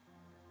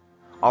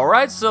All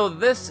right, so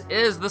this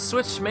is the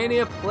Switch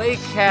Mania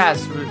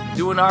Playcast. We're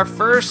doing our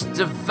first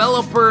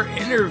developer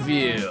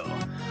interview.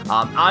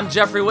 I'm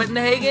Jeffrey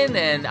Wittenhagen,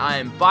 and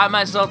I'm by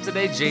myself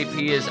today.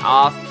 JP is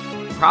off,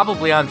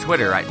 probably on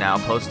Twitter right now,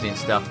 posting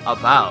stuff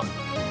about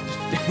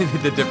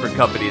the different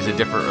companies and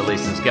different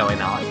releases going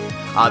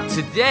on.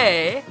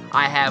 Today,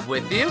 I have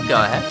with you,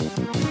 go ahead.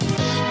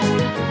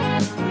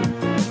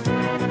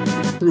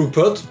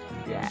 Rupert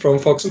from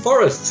Fox and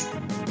Forest.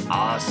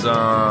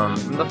 Awesome.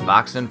 From the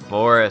Fox and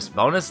Forest.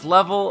 Bonus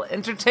level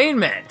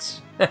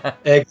entertainment.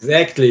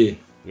 Exactly.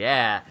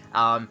 Yeah.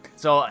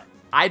 So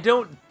I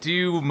don't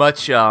do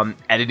much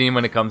editing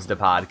when it comes to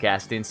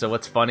podcasting. So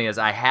what's funny is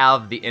I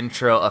have the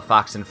intro of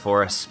Fox and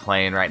Forest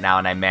playing right now,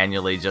 and I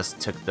manually just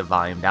took the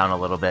volume down a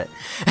little bit.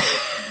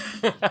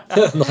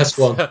 Nice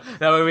one. So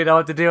that way we don't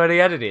have to do any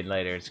editing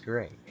later. It's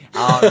great.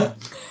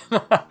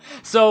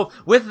 So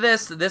with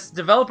this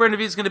developer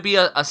interview is going to be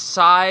a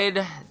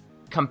side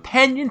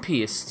companion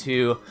piece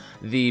to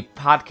the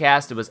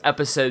podcast. It was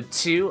episode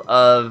 2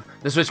 of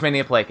the Switch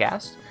Mania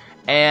Playcast.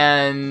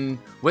 And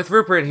with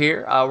Rupert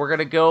here, we're going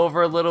to go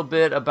over a little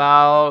bit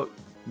about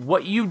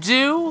what you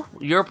do,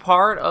 your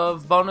part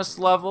of bonus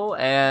level,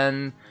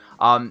 and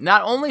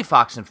not only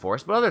Fox and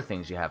Forest, but other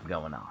things you have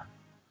going on.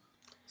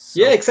 So,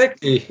 yeah,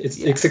 exactly.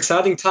 It's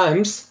exciting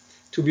times,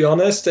 to be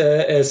honest,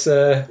 as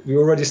we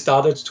already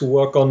started to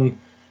work on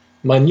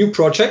my new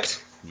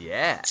project.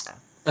 Yeah.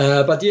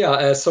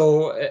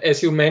 So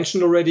as you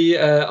mentioned already,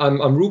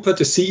 I'm Rupert,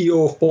 the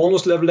CEO of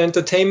Bonus Level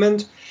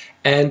Entertainment,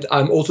 and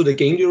I'm also the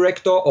game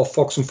director of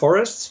Fox and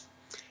Forest.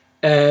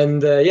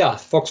 And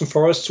Fox and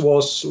Forest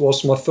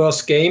was my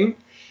first game.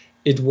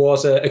 It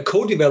was a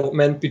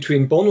co-development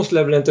between Bonus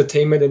Level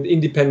Entertainment and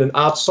Independent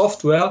Arts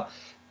Software.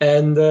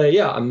 And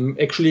I'm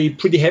actually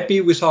pretty happy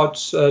with how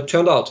it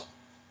turned out.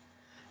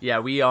 Yeah,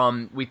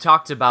 we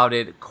talked about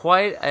it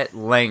quite at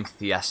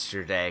length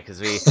yesterday because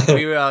we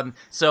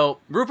so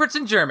Rupert's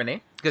in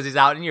Germany because he's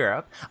out in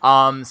Europe.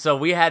 So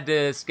we had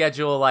to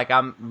schedule,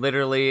 I'm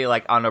literally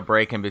on a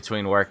break in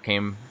between work,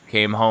 came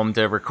home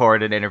to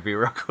record an interview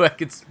real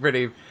quick. It's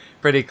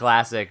pretty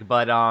classic,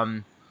 but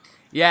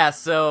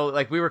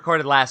so we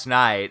recorded last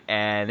night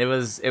and it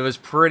was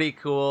pretty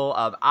cool.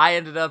 I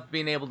ended up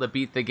being able to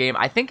beat the game.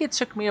 I think it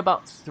took me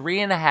about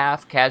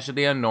 3.5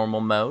 casualty on normal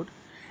mode,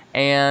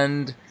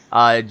 and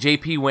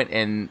JP went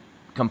and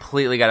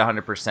completely got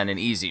 100% in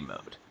easy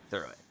mode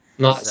through it.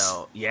 Nice.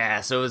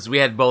 So we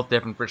had both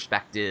different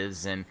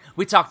perspectives, and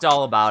we talked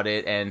all about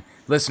it, and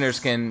listeners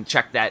can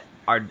check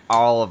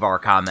all of our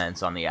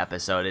comments on the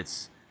episode.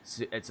 It's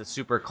a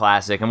super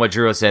classic, and what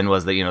drew us in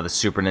was the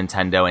Super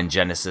Nintendo and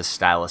Genesis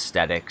style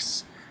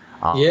aesthetics.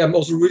 I'm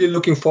also really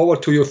looking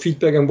forward to your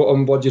feedback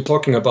on what you're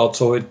talking about,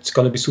 so it's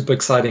going to be super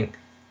exciting.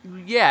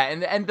 Yeah,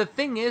 and the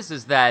thing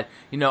is that,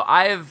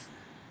 I've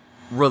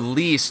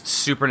released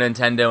Super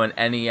Nintendo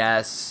and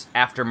NES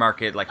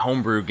aftermarket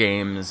homebrew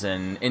games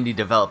and indie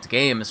developed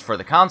games for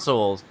the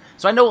consoles,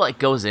 so I know what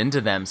goes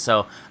into them.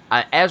 So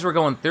as we're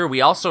going through,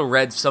 we also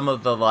read some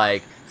of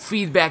the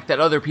feedback that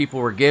other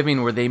people were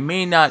giving where they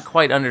may not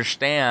quite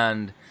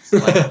understand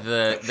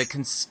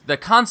the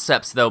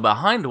concepts though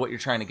behind what you're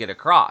trying to get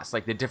across,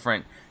 the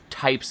different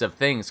types of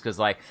things, because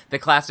the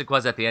classic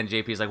was at the end,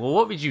 JP's well,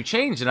 what would you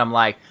change? And I'm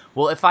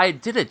well, if I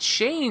did a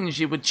change,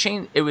 it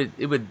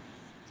would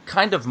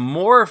kind of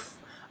morph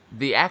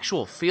the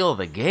actual feel of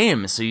the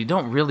game, so you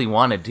don't really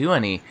want to do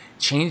any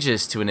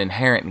changes to an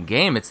inherent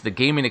game. It's the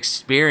gaming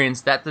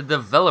experience that the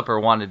developer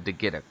wanted to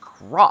get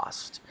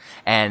across.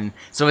 And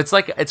so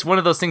it's one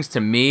of those things,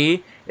 to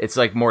me, it's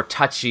more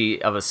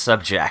touchy of a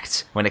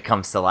subject when it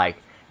comes to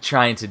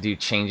trying to do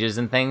changes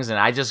and things, and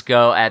I just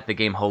go at the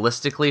game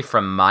holistically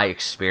from my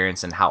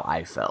experience and how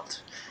I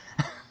felt.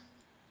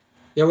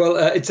 Yeah, well,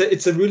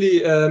 it's a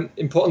really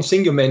important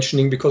thing you're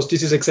mentioning, because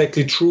this is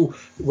exactly true.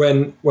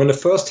 When I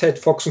first had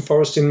Fox and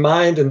Forest in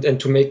mind and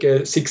to make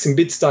a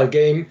 16-bit style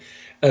game,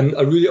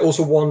 I really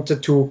also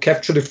wanted to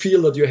capture the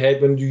feel that you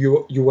had when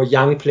you were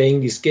young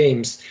playing these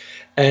games.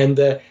 And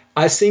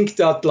I think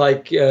that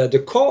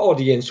the core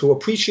audience who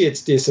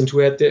appreciates this and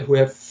who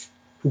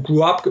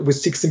grew up with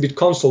 16-bit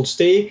consoles,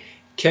 they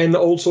can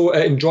also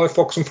enjoy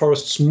Fox and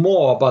Forests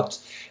more, but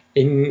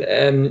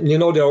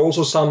there are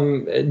also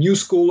some new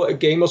school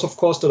gamers, of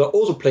course, that are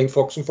also playing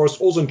Fox and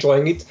Forest, also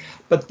enjoying it,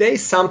 but they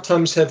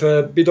sometimes have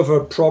a bit of a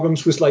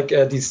problems with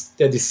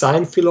their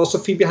design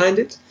philosophy behind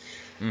it.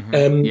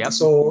 Mm-hmm. Yep.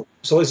 So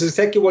it's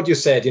exactly what you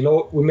said.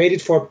 We made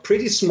it for a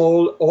pretty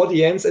small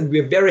audience, and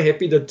we're very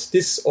happy that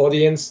this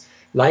audience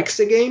likes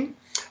the game.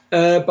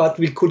 But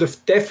we could have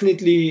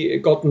definitely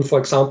gotten, for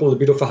example, a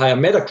bit of a higher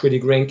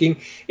Metacritic ranking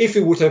if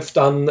we would have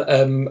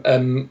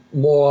done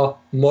more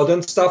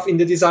modern stuff in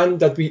the design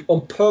that we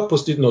on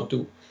purpose did not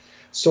do.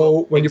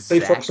 So when you play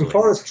Fox and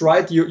Forest,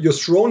 right, you're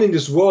thrown in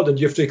this world and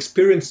you have to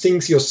experience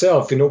things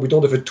yourself. We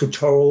don't have a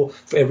tutorial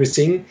for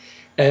everything.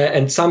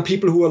 And some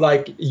people who are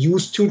like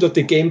used to that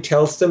the game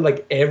tells them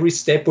like every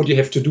step what you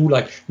have to do,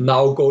 like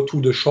now go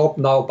to the shop,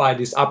 now buy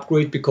this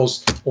upgrade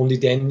because only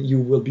then you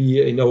will be,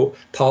 you know,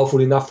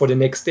 powerful enough for the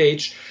next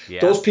stage.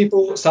 Yeah. Those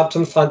people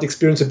sometimes find the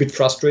experience a bit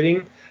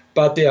frustrating,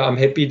 but yeah, I'm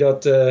happy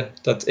that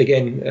that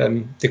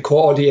again the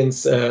core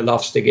audience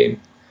loves the game.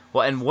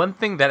 Well, and one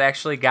thing that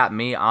actually got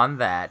me on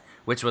that,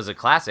 which was a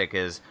classic,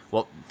 is,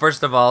 well,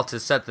 first of all,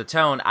 to set the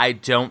tone, I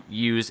don't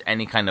use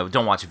any kind of,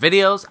 don't watch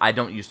videos, I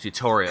don't use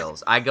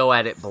tutorials. I go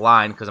at it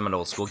blind because I'm an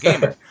old school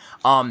gamer.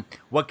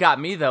 What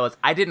got me, though, is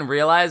I didn't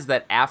realize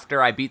that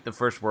after I beat the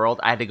first world,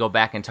 I had to go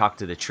back and talk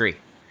to the tree.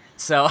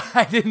 So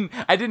I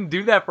didn't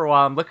do that for a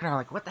while. I'm looking around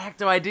like, what the heck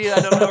do? I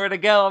don't know where to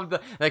go.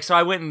 So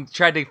I went and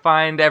tried to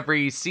find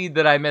every seed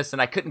that I missed,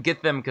 and I couldn't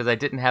get them because I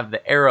didn't have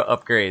the arrow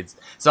upgrades.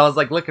 So I was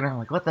like looking around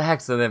like, what the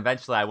heck? So then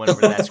eventually I went over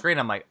to that screen.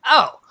 I'm like,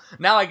 oh,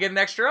 now I get an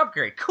extra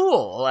upgrade.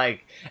 Cool.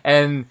 Like,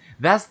 and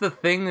that's the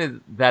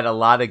thing that a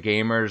lot of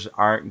gamers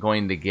aren't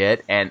going to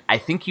get. And I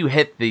think you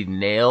hit the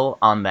nail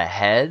on the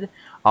head.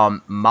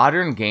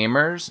 Modern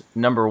gamers,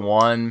 number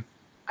one,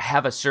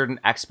 have a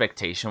certain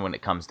expectation when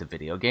it comes to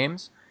video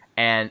games.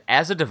 And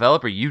as a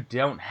developer, you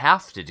don't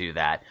have to do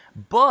that.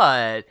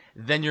 But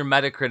then your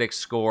Metacritic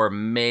score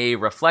may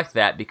reflect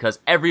that because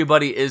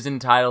everybody is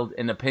entitled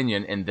an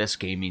opinion in this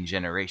gaming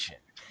generation.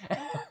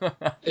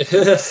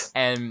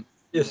 And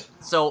yes.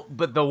 So,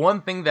 but the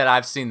one thing that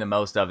I've seen the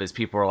most of is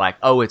people are like,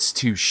 "Oh, it's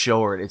too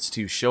short. It's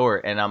too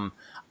short." And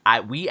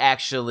we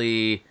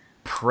actually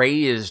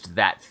praised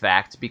that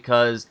fact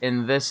because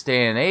in this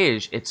day and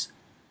age, it's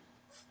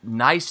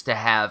nice to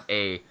have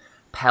a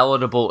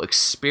palatable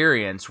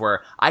experience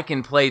where I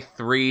can play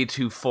 3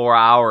 to 4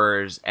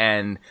 hours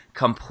and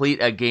complete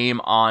a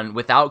game on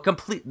without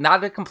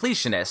not a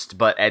completionist,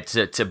 but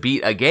to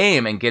beat a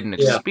game and get an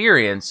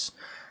experience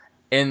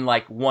in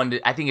like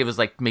I think it was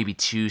like maybe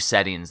 2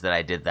 settings that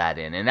I did that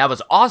in, and that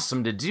was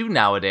awesome to do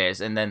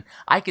nowadays. And then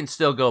I can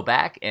still go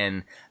back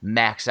and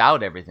max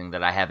out everything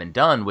that I haven't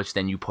done, which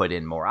then you put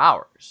in more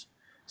hours.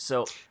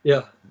 So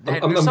yeah,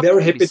 I'm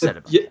very happy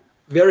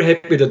very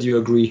happy that you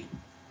agree.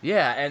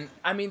 Yeah, and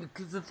I mean,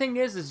 because the thing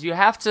is you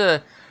have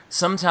to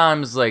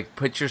sometimes like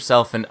put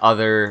yourself in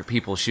other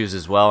people's shoes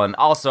as well. And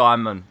also,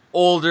 I'm an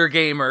older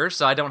gamer,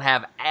 so I don't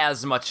have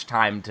as much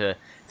time to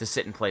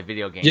sit and play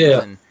video games.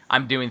 Yeah. And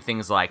I'm doing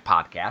things like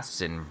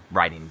podcasts and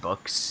writing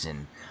books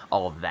and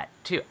all of that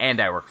too.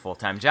 And I work a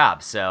full-time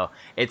job, so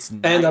it's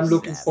nice. And I'm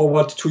looking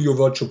forward to your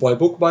Virtual Boy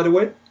book, by the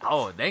way.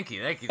 Oh, thank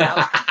you.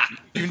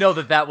 You know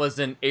that was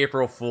an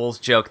April Fool's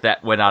joke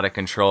that went out of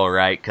control,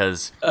 right?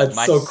 Because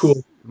it's so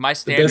cool. My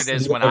standard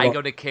is when I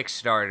go to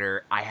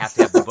Kickstarter, I have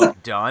to have the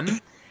book done.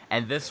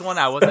 And this one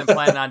I wasn't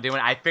planning on doing.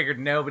 I figured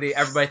everybody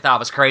thought I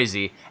was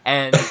crazy.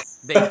 And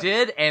they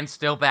did and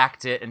still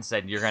backed it and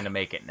said, you're going to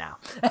make it now.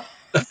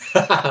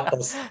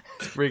 It's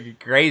freaking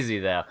crazy,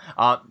 though.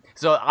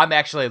 So I'm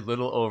actually a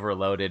little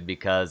overloaded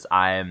because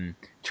I'm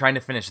trying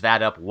to finish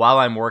that up while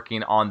I'm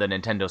working on the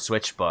Nintendo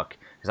Switch book.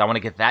 Because I want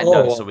to get that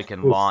done so we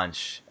can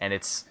launch. And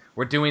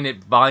we're doing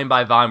it volume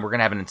by volume. We're going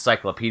to have an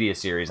encyclopedia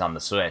series on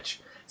the Switch.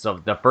 So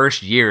the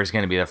first year is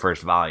going to be the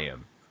first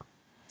volume.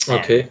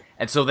 Okay.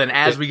 And so then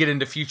as we get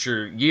into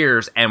future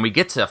years and we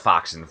get to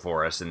Fox and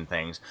Forest and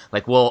things,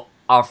 like we'll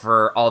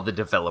offer all the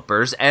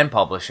developers and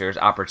publishers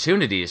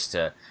opportunities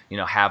to,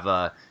 have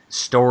a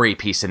story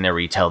piece in there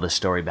where you tell the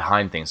story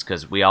behind things,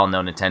 because we all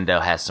know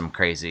Nintendo has some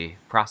crazy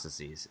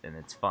processes and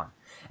it's fun.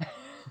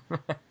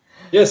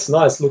 Yes,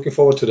 nice. Looking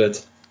forward to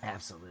that.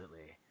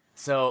 Absolutely.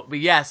 So, but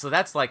yeah, so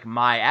that's like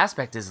my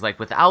aspect is like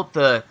without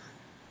the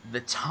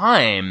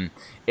time,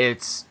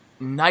 it's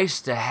nice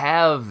to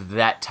have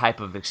that type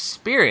of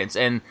experience.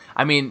 And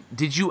I mean,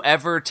 did you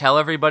ever tell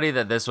everybody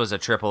that this was a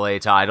AAA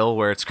title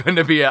where it's going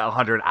to be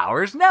 100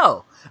 hours?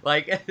 No.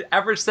 Like,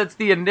 ever since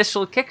the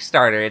initial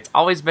Kickstarter, it's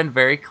always been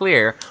very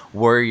clear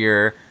where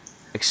your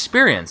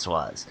experience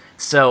was.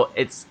 So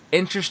it's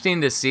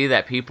interesting to see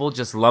that people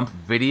just lump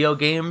video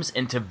games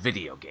into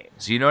video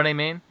games. You know what I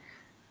mean?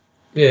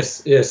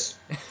 Yes.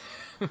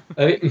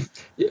 I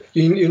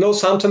mean,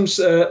 sometimes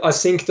I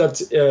think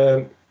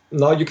that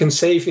now you can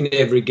save in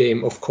every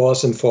game, of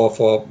course, and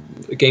for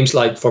games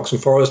like Fox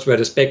and Forest, where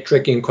there's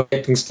backtracking and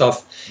collecting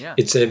stuff,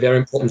 it's a very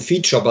important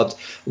feature. But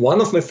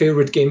one of my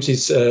favorite games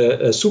is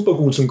Super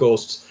Ghouls and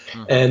Ghosts,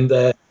 and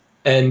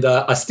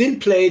I still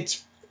play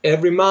it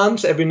every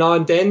month, every now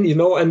and then,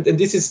 and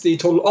this is the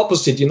total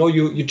opposite.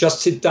 You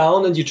just sit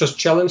down and you just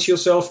challenge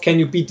yourself. Can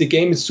you beat the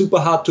game? It's super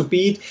hard to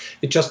beat.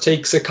 It just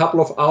takes a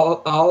couple of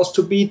hours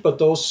to beat, but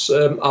those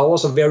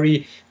hours are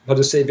very,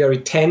 very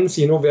tense,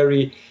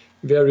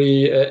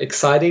 very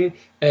exciting.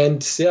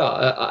 And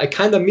I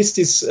kind of miss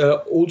this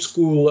old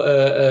school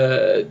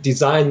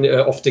design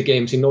of the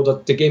games,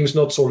 that the game is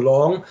not so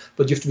long,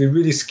 but you have to be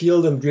really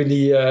skilled and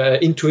really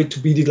into it to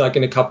beat it like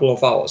in a couple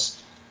of hours.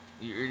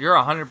 You're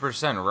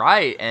 100%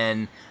 right,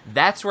 and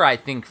that's where I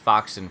think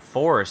Fox and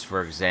Forest,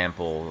 for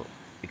example,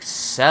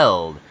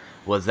 excelled,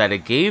 was that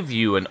it gave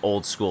you an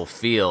old school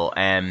feel.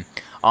 And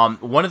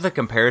One of the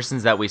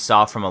comparisons that we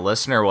saw from a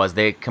listener was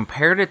they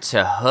compared it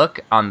to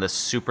Hook on the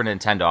Super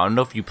Nintendo. I don't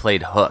know if you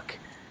played Hook.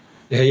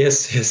 Yeah,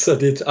 yes, I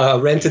did. I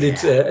rented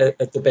it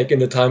at the back in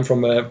the time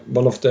from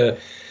one of the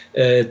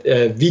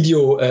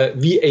video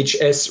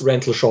VHS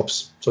rental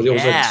shops. So they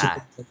also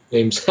had Super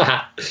games.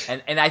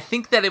 and I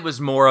think that it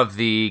was more of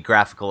the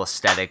graphical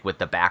aesthetic with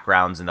the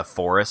backgrounds and the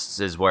forests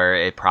is where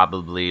it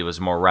probably was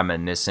more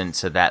reminiscent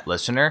to that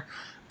listener.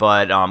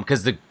 But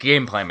because the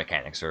gameplay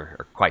mechanics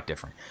are quite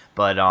different.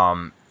 But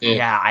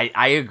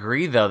I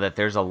agree though that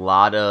there's a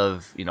lot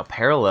of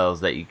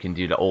parallels that you can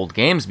do to old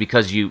games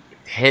because you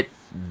hit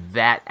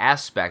that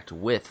aspect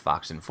with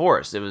Fox and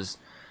Forest.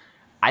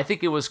 I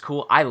think it was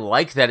cool. I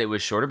like that it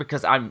was shorter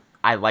because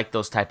I like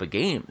those type of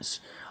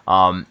games.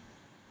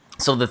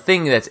 So the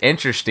thing that's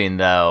interesting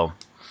though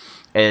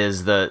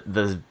is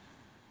the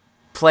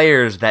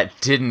players that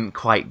didn't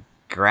quite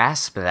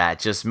grasp that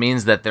just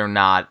means that they're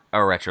not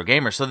a retro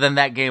gamer. So then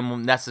that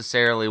game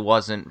necessarily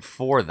wasn't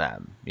for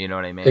them. You know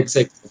what I mean?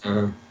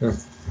 Exactly.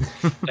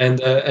 And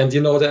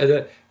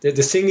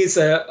the thing is,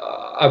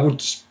 I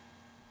would,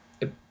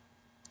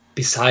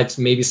 besides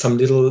maybe some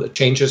little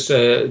changes,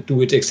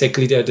 do it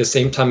exactly the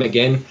same time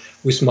again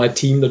with my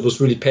team that was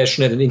really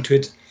passionate and into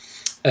it.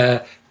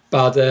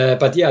 But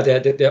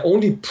the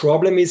only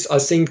problem is I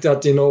think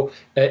that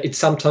it's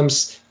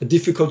sometimes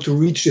difficult to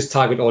reach this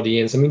target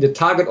audience. I mean, the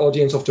target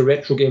audience of the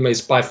retro gamer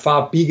is by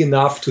far big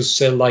enough to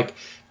sell like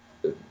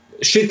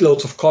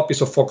shitloads of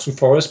copies of Fox and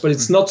Forest, but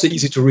it's not so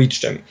easy to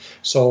reach them.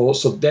 So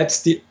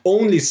that's the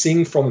only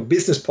thing from a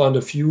business point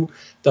of view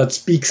that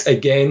speaks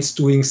against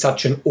doing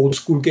such an old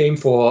school game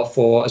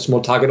for a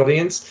small target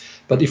audience.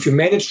 But if you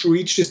manage to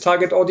reach this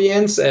target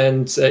audience,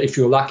 and if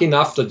you're lucky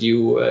enough that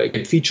you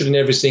get featured in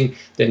everything,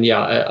 then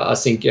I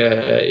think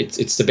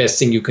it's the best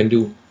thing you can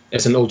do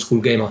as an old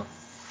school gamer.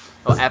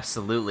 Oh,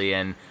 absolutely,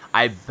 and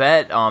I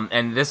bet,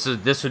 and this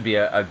would be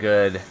a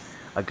good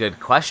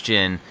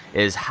question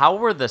is how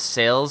were the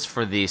sales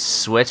for the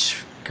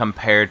Switch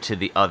compared to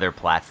the other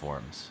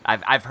platforms?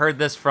 I've heard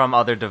this from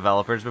other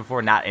developers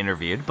before, not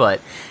interviewed,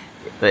 but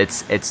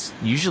it's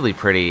usually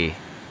pretty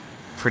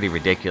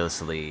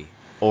ridiculously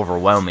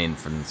overwhelming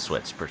from the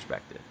Switch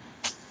perspective.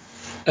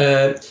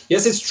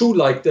 Yes, it's true.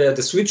 Like the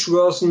Switch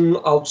version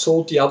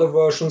outsold the other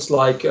versions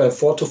like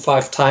 4 to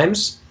 5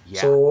 times. Yeah.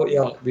 So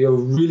we are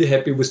really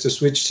happy with the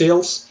Switch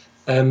sales.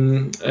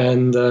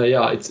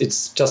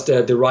 It's just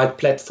the right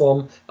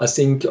platform, I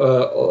think,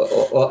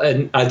 or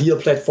an ideal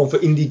platform for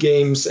indie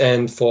games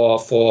and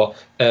for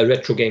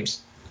retro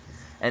games.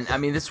 And I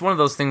mean, it's one of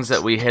those things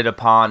that we hit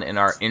upon in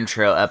our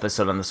intro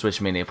episode on the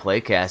Switch Mania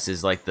Playcast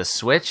is like the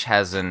Switch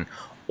has an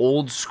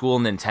old school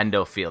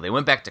Nintendo feel. They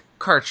went back to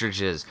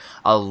cartridges.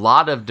 A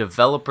lot of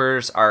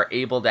developers are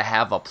able to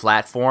have a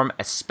platform,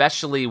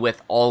 especially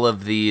with all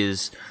of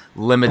these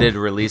limited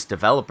release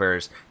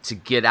developers, to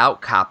get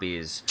out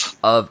copies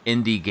of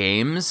indie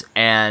games,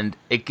 and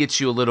it gets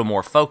you a little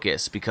more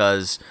focus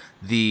because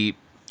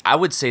I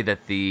would say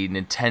that the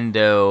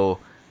Nintendo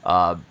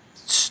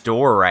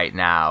store right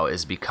now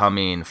is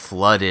becoming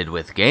flooded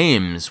with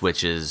games,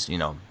 which is,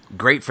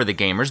 great for the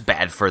gamers,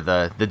 bad for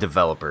the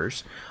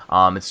developers.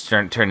 It's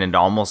turned into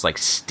almost like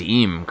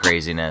Steam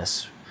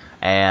craziness,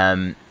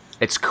 and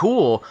it's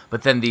cool,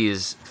 but then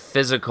these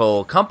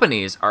physical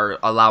companies are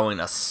allowing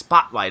a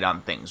spotlight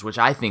on things, which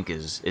I think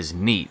is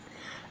neat,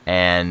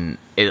 and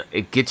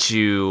it gets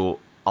you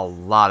a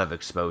lot of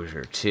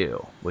exposure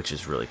too, which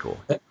is really cool.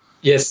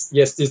 Yes,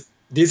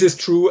 this is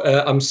true.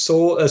 I'm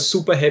so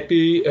super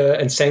happy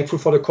and thankful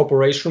for the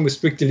cooperation with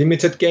Strictly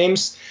Limited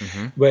Games.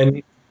 Mm-hmm.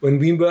 When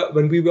we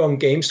were on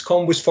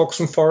Gamescom with Fox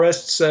and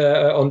Forests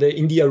on the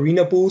Indie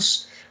Arena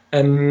booth,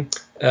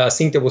 I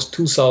think that was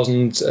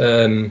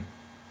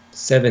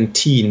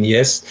 2017,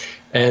 yes.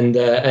 And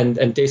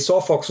they saw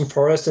Fox and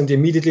Forest and they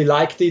immediately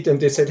liked it, and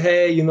they said,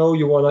 hey,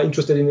 you are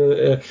interested in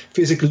a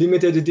physical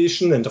limited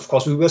edition, and of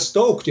course we were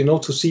stoked,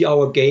 to see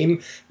our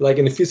game like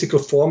in a physical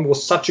form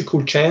was such a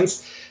cool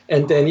chance.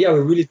 And then we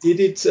really did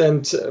it,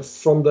 and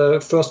from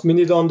the first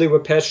minute on they were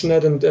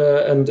passionate and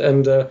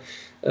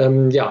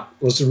it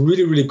was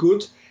really, really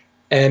good.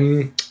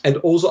 And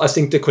also I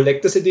think the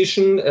collector's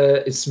edition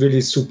is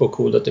really super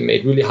cool that they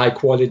made, really high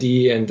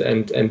quality,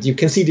 and you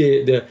can see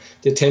the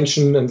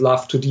attention and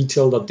love to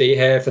detail that they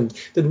have, and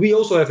that we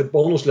also have at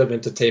Bonus Level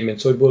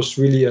Entertainment. So it was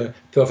really a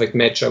perfect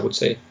match, I would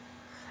say.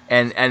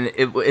 And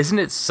isn't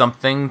it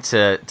something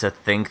to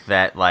think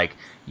that like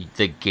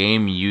the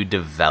game you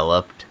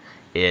developed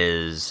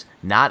is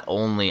not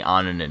only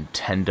on a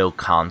Nintendo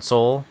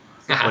console,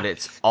 but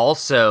it's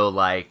also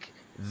like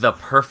the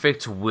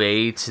perfect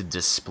way to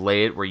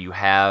display it, where you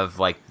have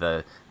like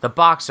the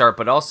box art,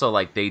 but also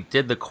like they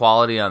did the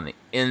quality on the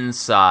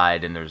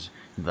inside, and there's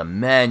the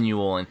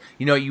manual, and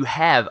you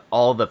have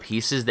all the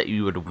pieces that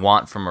you would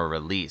want from a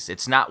release.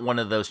 It's not one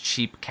of those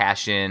cheap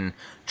cash-in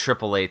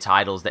AAA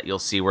titles that you'll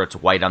see where it's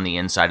white on the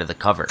inside of the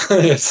cover.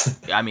 Yes.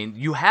 I mean,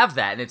 you have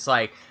that, and it's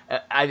like,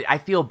 I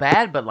feel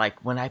bad, but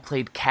like when I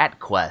played Cat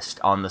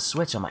Quest on the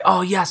Switch, I'm like,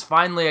 oh yes,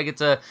 finally I get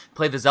to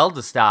play the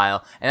Zelda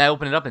style, and I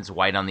open it up and it's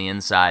white on the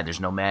inside, there's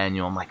no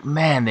manual. I'm like,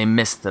 man, they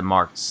missed the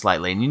mark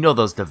slightly, and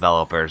those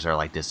developers are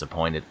like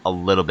disappointed a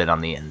little bit on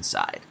the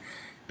inside.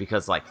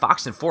 Because like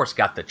Fox and Force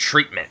got the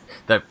treatment,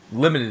 the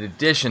limited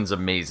edition's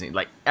amazing,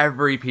 like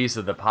every piece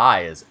of the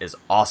pie is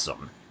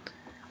awesome.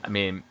 I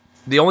mean,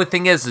 the only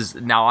thing is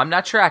now I'm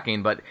not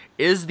tracking, but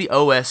is the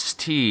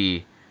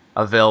OST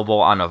available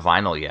on a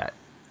vinyl yet?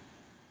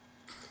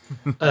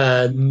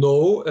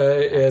 No,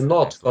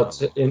 not.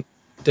 But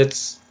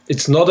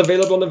it's not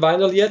available on the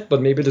vinyl yet.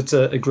 But maybe that's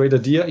a great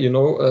idea.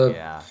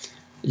 Yeah.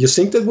 You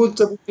think that would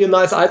be a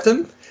nice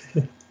item?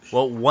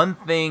 Well, one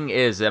thing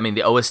is, I mean,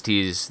 the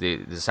OSTs, the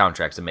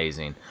soundtrack's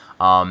amazing.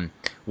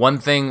 One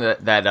thing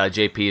that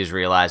JP has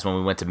realized when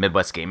we went to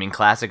Midwest Gaming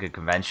Classic, a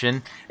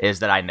convention, is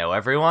that I know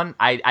everyone.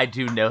 I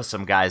do know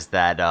some guys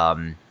that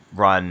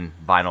run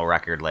vinyl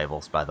record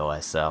labels, by the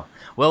way. So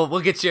we'll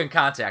get you in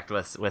contact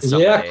with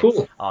somebody. Yeah,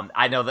 cool.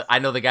 I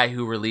know the guy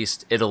who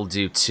released It'll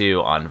Do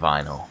 2 on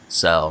vinyl.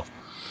 So.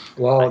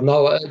 Wow,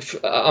 now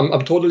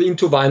I'm totally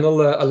into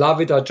vinyl. I love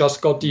it. I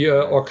just got the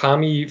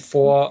Origami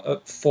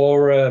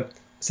for I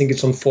think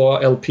it's on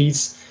 4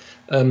 LPs,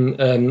 a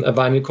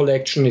vinyl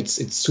collection.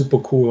 It's super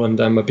cool, and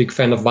I'm a big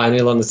fan of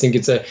vinyl, and I think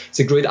it's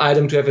a great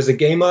item to have as a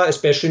gamer,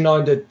 especially now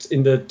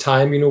in the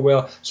time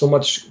where so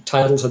much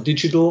titles are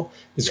digital.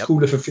 It's cool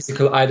to have a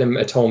physical item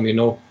at home.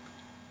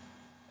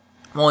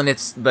 Well, and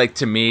it's like,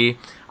 to me,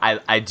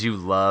 I do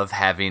love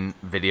having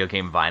video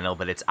game vinyl,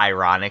 but it's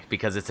ironic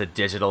because it's a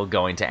digital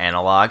going to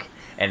analog,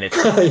 and it's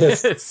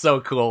Yes. it's so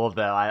cool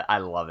though. I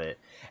love it.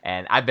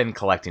 And I've been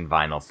collecting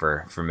vinyl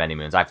for many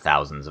moons. I have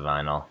thousands of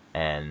vinyl,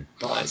 and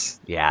Nice.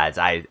 yeah,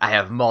 I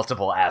have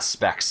multiple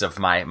aspects of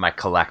my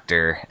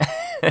collector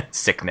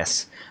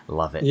sickness.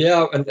 Love it.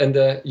 Yeah, and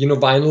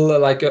vinyl,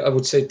 like I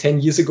would say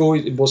 10 years ago,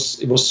 it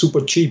was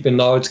super cheap, and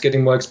now it's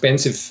getting more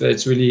expensive.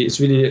 It's really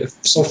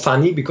so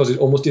funny because it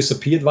almost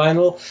disappeared,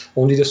 vinyl.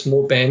 Only the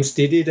small bands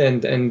did it,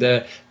 and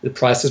the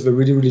prices were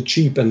really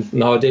cheap. And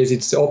nowadays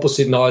it's the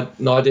opposite.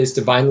 Nowadays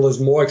the vinyl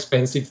is more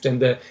expensive than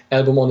the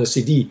album on a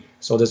CD.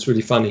 So that's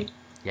really funny.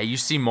 Yeah, you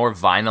see more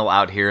vinyl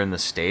out here in the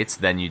States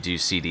than you do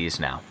CDs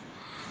now.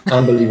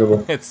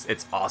 Unbelievable.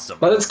 It's awesome.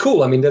 But it's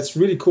cool. I mean, that's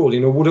really cool.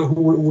 Who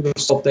would have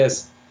stopped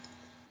this?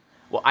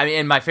 Well, I mean,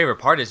 and my favorite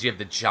part is you have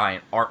the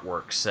giant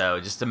artwork. So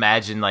just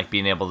imagine like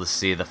being able to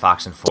see the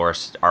Fox and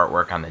Forest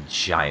artwork on the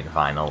giant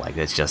vinyl. Like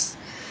it's just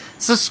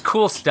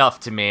cool stuff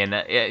to me.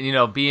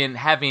 And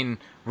having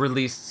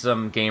released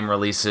some game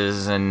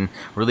releases and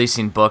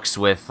releasing books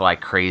with like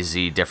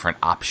crazy different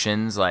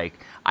options, like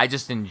I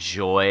just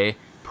enjoy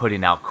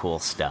putting out cool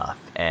stuff.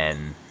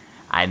 And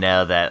I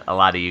know that a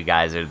lot of you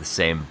guys are the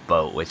same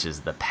boat, which is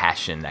the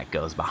passion that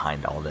goes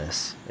behind all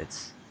this.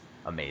 It's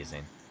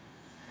amazing.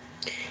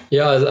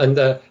 Yeah, and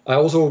I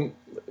also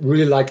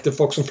really like the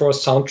Fox and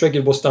Forest soundtrack.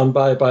 It was done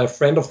by a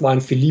friend of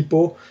mine,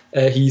 Filippo.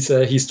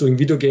 He's doing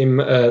video game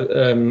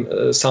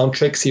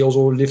soundtracks. He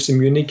also lives in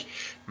Munich,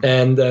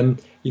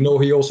 and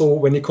he also,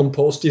 when he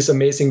composed this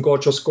amazing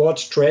Gorgeous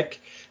Gorge track,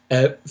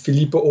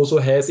 Filippo also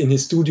has in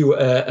his studio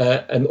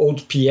an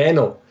old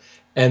piano.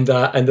 And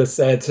I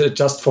said,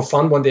 just for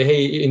fun one day,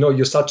 hey,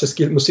 you're such a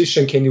skilled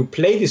musician, can you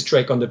play this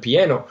track on the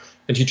piano?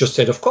 And he just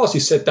said, of course. He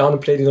sat down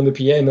and played it on the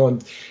piano,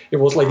 and it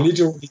was like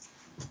literally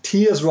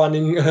tears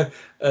running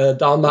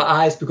down my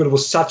eyes because it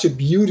was such a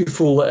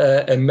beautiful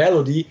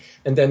melody.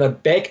 And then I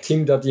begged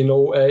him that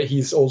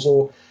he's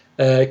also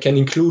can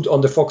include on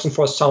the Fox and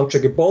Forest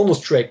soundtrack a bonus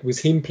track with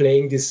him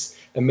playing this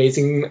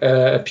amazing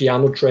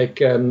piano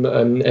track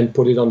and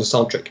put it on the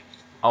soundtrack.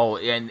 Oh,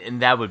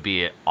 and that would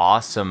be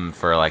awesome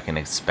for like an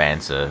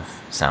expansive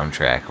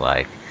soundtrack,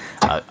 like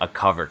a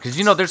cover, because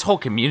there's whole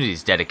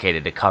communities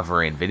dedicated to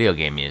covering video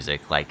game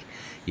music. Like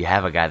you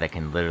have a guy that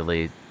can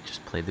literally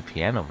just play the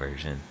piano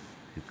version.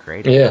 Who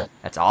created it.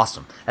 That's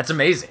awesome. That's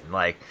amazing.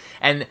 Like,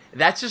 and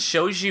that just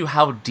shows you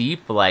how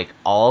deep like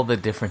all the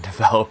different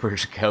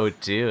developers go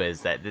to,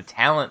 is that the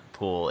talent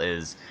pool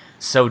is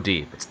so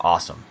deep. It's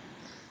awesome.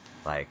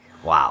 Like,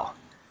 wow.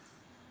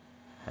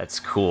 That's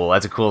cool.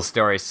 That's a cool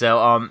story.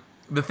 So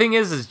the thing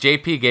is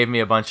JP gave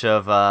me a bunch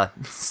of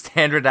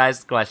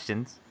standardized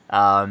questions.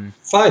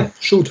 Fine,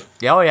 shoot.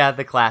 Yeah, oh yeah,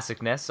 the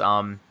classicness.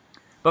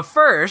 But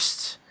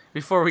first,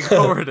 before we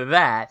go over to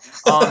that,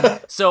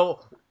 so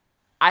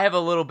I have a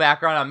little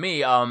background on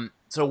me.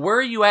 So where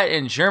are you at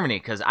in Germany?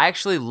 Because I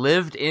actually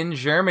lived in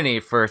Germany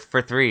for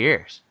 3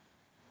 years.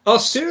 Oh,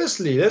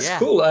 seriously? That's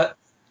cool.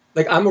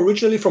 I'm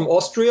originally from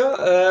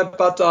Austria,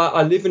 but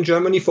I live in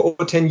Germany for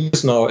over 10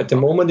 years now, at the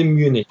moment in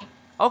Munich.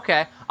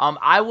 Okay.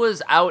 I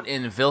was out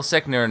in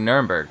Vilseck near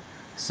Nuremberg.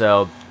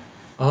 So.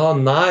 Oh,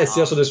 nice.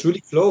 Yeah, so that's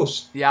really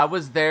close. Yeah, I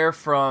was there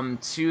from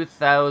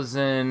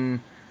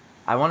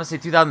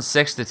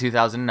 2006 to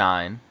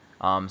 2009.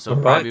 So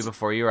probably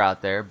before you were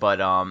out there.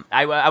 But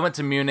I went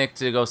to Munich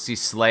to go see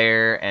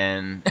Slayer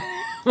and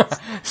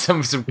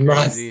some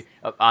crazy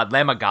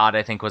Lamb of God,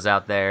 I think, was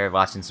out there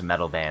watching some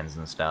metal bands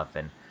and stuff,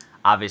 and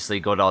obviously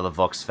go to all the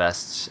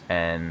Volksfests.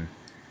 And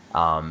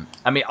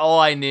I mean, all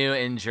I knew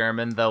in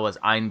German though was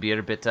Ein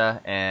Bier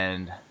bitte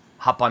and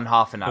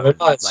Hauptbahnhof, and I would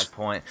like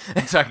point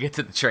so I get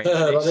to the train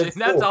station.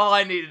 That's all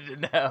I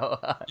needed to know.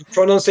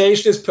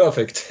 Pronunciation is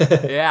perfect.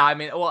 Yeah,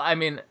 I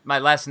mean, my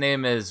last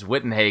name is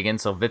Wittenhagen,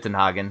 so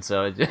Wittenhagen,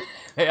 so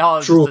they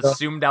all just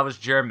assumed I was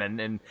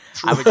German, and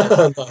I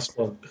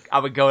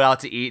would go out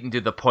to eat and do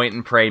the point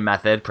and pray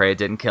method. Pray it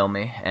didn't kill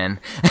me, and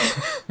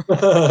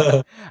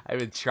I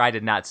would try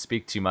to not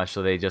speak too much,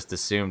 so they just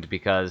assumed,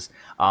 because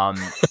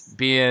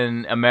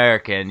being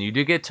American, you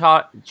do get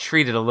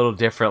treated a little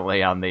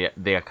differently on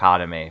the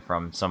academy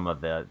from some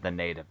of the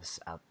natives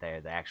out there,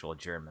 the actual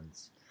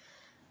Germans.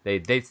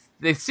 They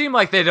seem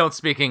like they don't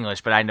speak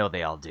English, but I know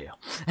they all do.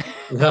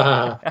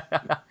 But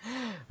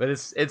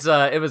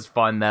it was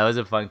fun though. It was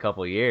a fun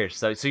couple of years.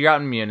 So you're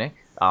out in Munich.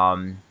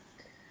 Yeah,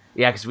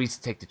 because we used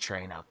to take the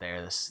train out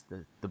there,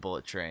 the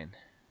bullet train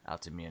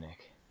out to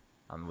Munich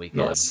on the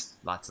weekends.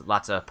 Nice.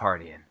 Lots of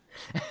partying.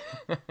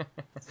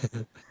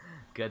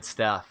 Good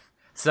stuff.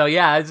 So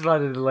yeah, I just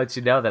wanted to let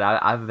you know that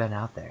I've been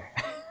out there.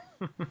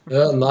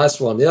 Yeah, nice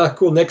one. Yeah,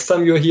 cool. Next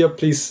time you're here,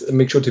 please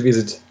make sure to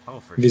visit. Oh,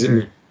 for sure.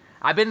 Me.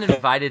 I've been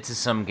invited to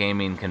some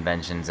gaming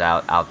conventions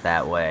out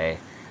that way.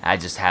 I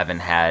just haven't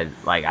had,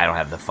 I don't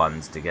have the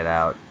funds to get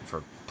out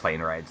for plane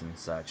rides and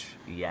such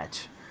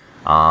yet.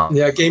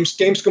 Yeah,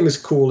 Gamescom is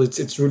cool.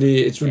 It's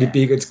really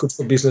big. It's good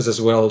for business as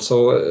well.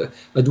 So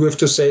I do have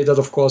to say that,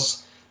 of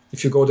course,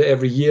 if you go there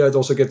every year, it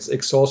also gets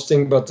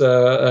exhausting. But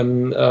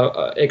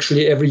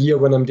actually, every year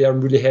when I'm there,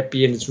 I'm really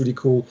happy, and it's really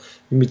cool.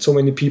 You meet so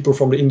many people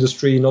from the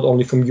industry, not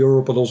only from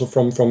Europe but also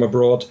from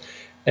abroad,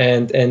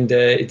 and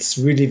it's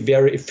really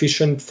very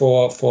efficient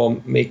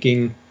for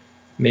making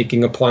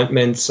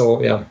appointments.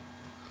 So yeah.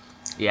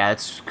 Yeah,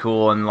 it's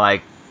cool, and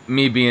like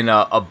me being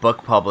a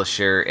book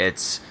publisher,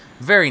 it's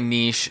very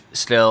niche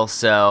still.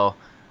 So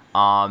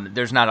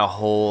there's not a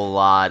whole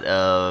lot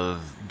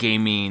of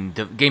game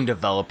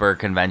developer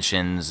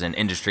conventions and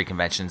industry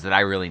conventions that I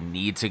really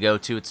need to go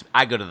to.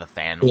 I go to the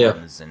fan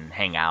ones and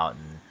hang out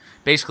and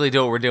basically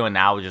do what we're doing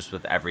now, just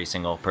with every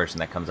single person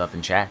that comes up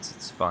and chats.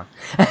 It's fun.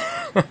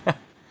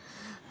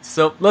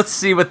 So let's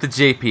see what the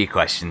JP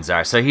questions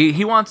are. So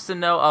he wants to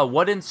know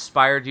what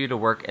inspired you to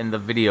work in the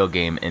video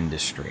game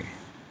industry.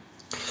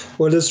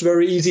 Well, it's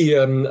very easy.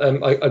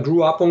 I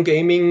grew up on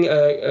gaming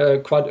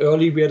quite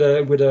early with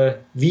a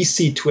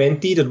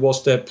VC20 that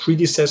was the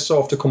predecessor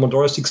of the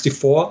Commodore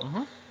 64.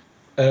 Mm-hmm.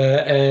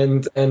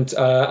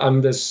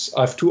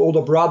 I have two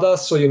older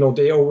brothers, so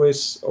they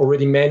always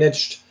already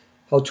managed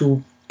how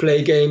to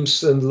play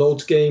games and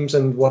load games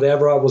and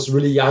whatever. I was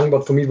really young,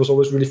 but for me it was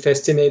always really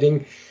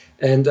fascinating.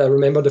 And I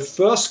remember the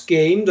first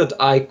game that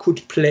I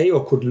could play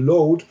or could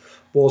load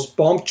was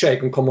Bomb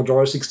Jack on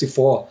Commodore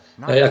 64.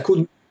 Nice.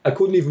 I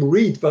couldn't even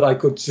read, but I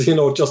could,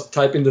 just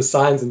type in the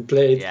signs and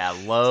play it. Yeah,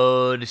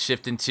 load,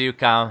 shift and 2,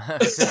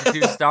 shift and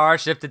 2 star,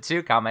 shift and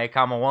 2, comma A,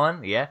 comma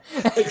 1. Yeah.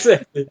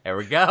 Exactly. There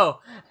we go.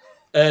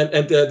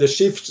 And the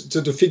shift,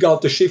 to figure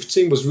out the shift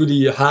thing was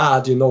really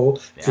hard,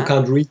 if you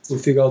can't read, to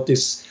figure out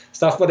this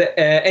stuff. But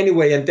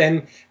anyway, and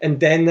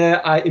then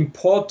I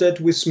imported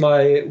with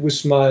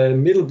my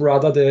middle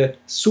brother the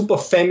Super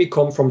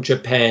Famicom from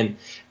Japan.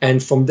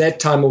 And from that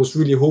time I was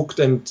really hooked,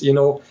 and,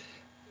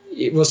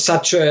 it was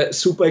such a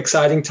super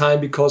exciting time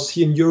because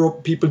here in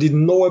Europe, people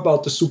didn't know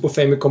about the Super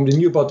Famicom. They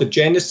knew about the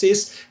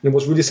Genesis, and it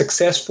was really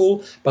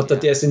successful. But that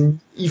there's an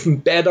even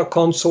better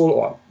console,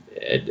 or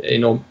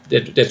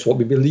that's what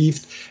we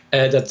believed.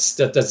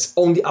 That's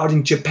only out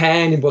in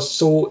Japan. It was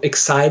so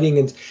exciting,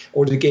 and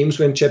all the games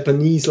were in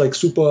Japanese. Like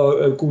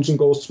Super Ghouls and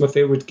Ghosts, my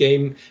favorite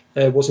game,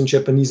 was in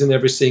Japanese and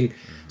everything.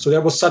 So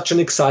that was such an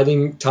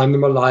exciting time in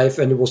my life,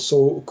 and it was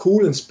so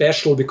cool and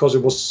special because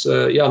it was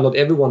not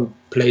everyone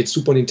played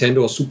Super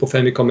Nintendo or Super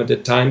Famicom at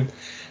that time.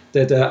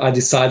 That I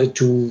decided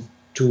it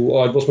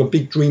was my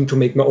big dream to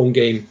make my own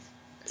game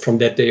from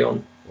that day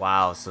on.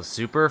 Wow, so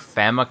Super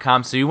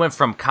Famicom. So you went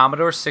from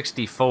Commodore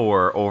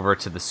 64 over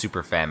to the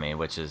Super Fami,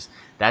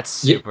 that's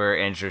super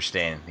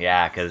interesting.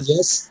 Yeah, because...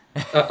 Yes.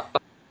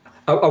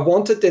 I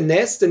wanted the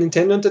NES, the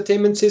Nintendo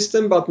Entertainment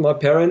System, but my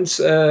parents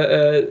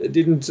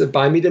didn't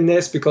buy me the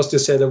NES because they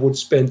said I would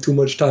spend too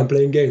much time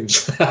playing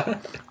games.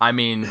 I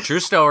mean, true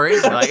story.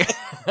 Like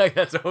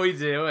that's what we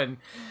do. And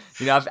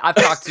I've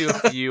talked to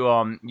a few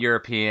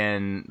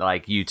European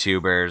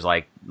YouTubers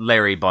like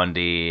Larry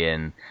Bundy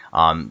and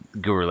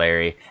Guru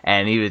Larry,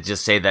 and he would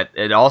just say that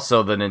it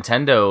also, the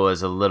Nintendo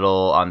was a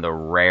little on the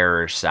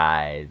rarer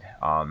side.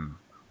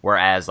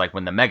 Whereas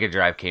when the Mega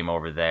Drive came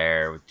over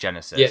there with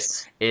Genesis,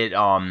 yes,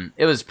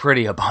 it was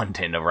pretty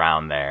abundant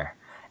around there.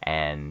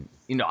 And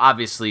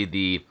obviously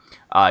the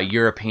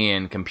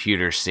European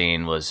computer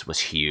scene was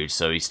huge.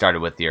 So you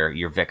started with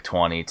your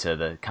VIC-20 to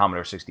the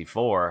Commodore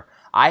 64.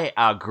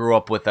 I grew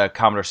up with a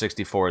Commodore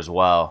 64 as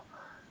well.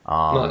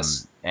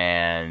 Nice.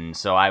 And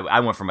so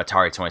I went from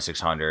Atari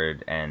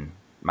 2600 and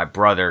my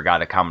brother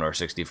got a Commodore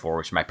 64,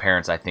 which my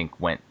parents, I think,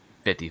 went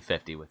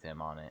 50-50 with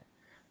him on it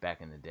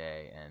back in the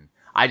day. And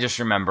I just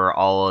remember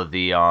all of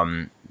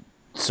the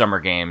summer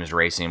games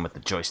racing with the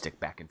joystick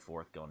back and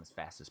forth, going as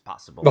fast as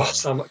possible. Oh,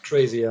 summer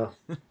crazy, yeah.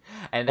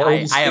 And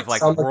I have like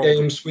summer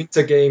games,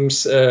 winter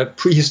games,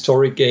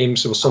 prehistoric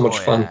games. It was so much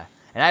fun. Yeah.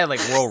 And I have like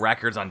world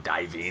records on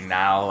diving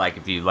now. Like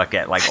if you look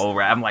at like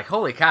I'm like,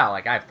 holy cow!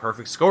 Like I have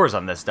perfect scores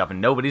on this stuff,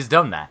 and nobody's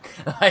done that.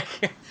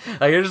 like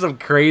there's some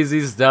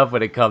crazy stuff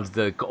when it comes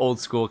to old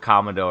school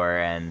Commodore,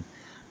 and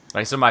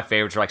like some of my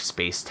favorites are like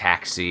Space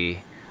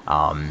Taxi.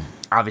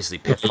 Obviously,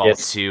 Pitfall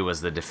 2 was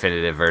the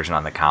definitive version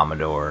on the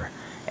Commodore,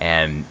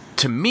 and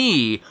to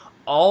me,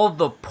 all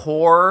the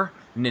poor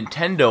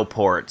Nintendo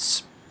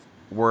ports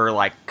were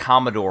like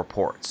Commodore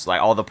ports,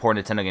 like all the poor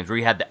Nintendo games where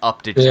you had the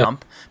up to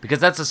jump, because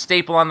that's a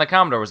staple on the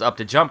Commodore, was up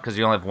to jump because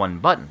you only have one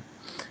button.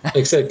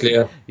 Exactly,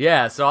 yeah.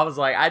 Yeah, so I was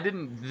like,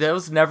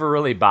 those never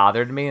really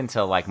bothered me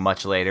until like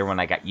much later when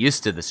I got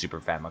used to the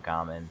Super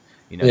Famicom and,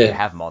 you know, you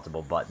have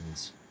multiple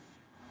buttons.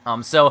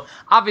 So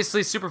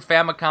obviously Super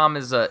Famicom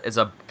is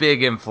a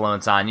big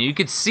influence on you. You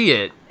could see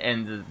it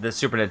in the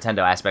Super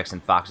Nintendo aspects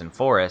in Fox and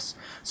Forest.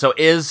 So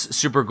is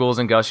Super Ghouls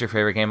and Ghosts your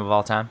favorite game of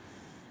all time?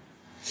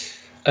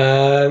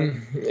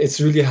 It's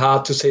really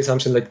hard to say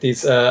something like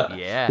this.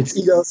 It's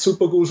either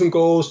Super Ghouls and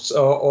Ghosts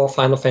or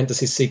Final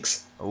Fantasy VI.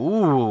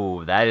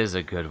 Ooh, that is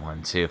a good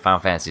one too. Final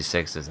Fantasy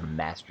VI is a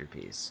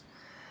masterpiece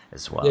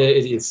as well. Yeah,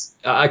 it is.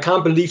 I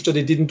can't believe that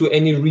they didn't do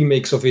any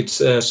remakes of it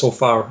so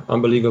far.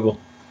 Unbelievable.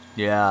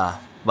 Yeah,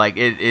 like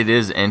it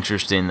is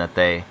interesting that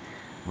they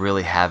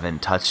really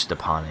haven't touched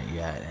upon it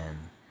yet. And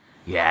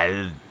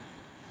yeah,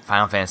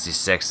 Final Fantasy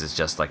VI is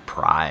just like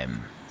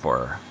prime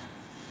for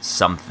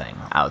something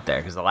out there,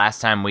 because the last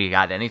time we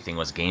got anything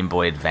was Game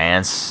Boy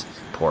Advance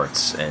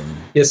ports, and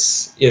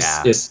yes.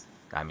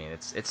 I mean,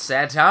 it's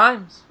sad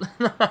times.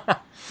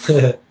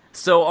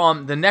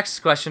 So the next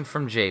question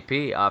from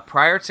JP,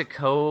 prior to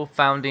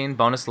co-founding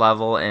Bonus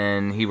Level,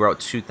 and he wrote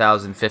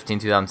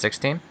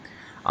 2015-2016,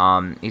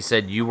 he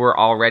said you were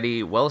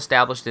already well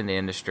established in the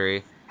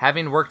industry,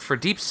 having worked for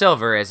Deep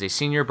Silver as a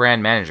senior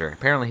brand manager.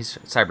 Apparently he's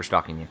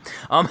cyberstalking you.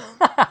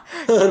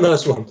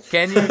 Nice one.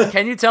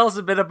 Can you tell us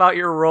a bit about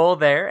your role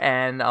there,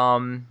 and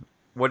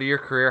what are your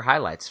career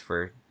highlights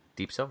for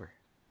Deep Silver?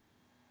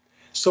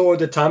 So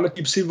the time at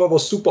Deep Silver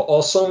was super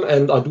awesome,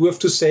 and I do have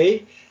to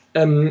say,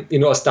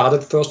 I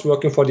started first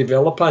working for a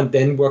developer and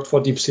then worked for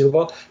Deep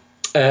Silver.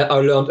 I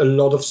learned a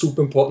lot of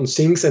super important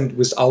things, and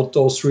without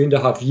those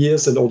 3.5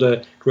 years and all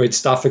the great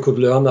stuff I could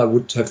learn, I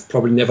would have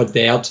probably never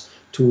dared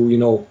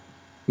to,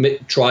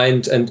 try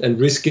and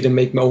risk it and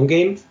make my own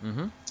game.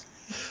 Mm-hmm.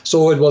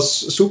 So it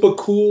was super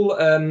cool.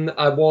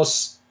 I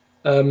was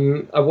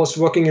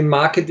working in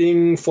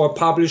marketing for a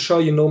publisher.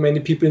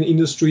 Many people in the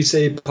industry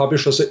say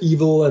publishers are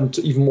evil, and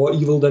even more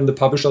evil than the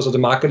publishers are the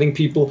marketing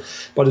people.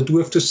 But I do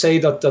have to say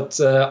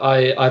that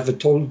I have a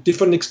total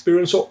different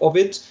experience of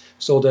it.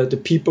 So the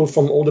people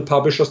from all the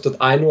publishers that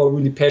I know are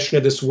really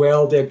passionate as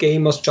well. They're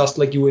gamers just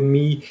like you and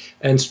me,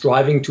 and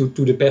striving to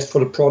do the best for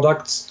the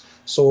products.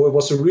 So it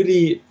was a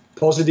really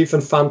positive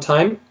and fun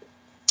time.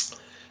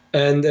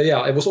 And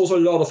it was also a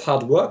lot of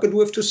hard work, I do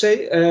have to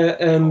say.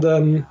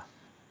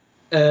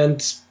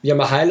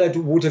 My highlight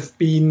would have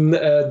been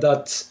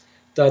that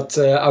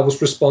I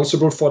was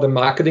responsible for the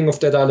marketing of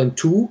Dead Island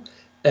 2,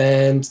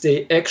 and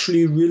they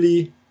actually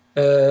really,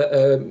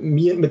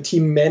 me and my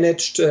team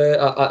managed.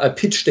 I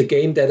pitched the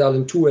game Dead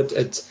Island 2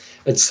 at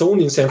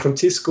Sony in San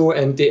Francisco,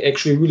 and they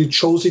actually really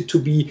chose it to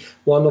be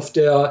one of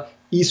their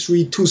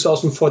E3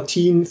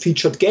 2014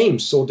 featured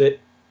games. So the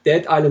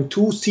Dead Island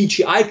 2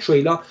 CGI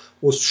trailer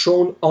was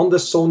shown on the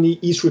Sony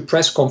E3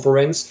 press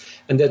conference,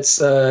 and that's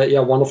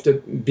one of the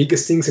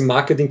biggest things in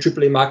marketing,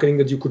 AAA marketing,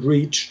 that you could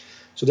reach.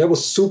 So that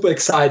was super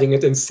exciting,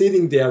 and then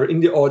sitting there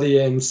in the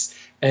audience,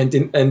 and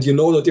you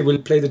know that they will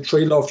play the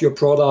trailer of your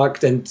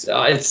product, and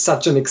it's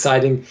such an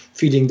exciting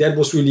feeling. That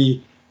was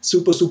really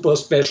super, super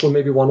special,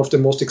 maybe one of the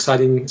most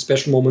exciting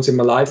special moments in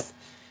my life.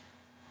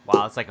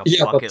 Wow, it's like a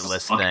bucket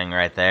list thing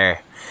right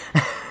there.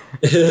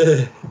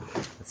 It's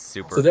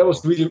super. So that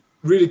was really,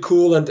 really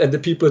cool, and the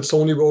people at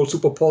Sony were all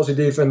super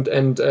positive and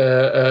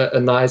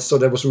nice. So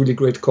that was really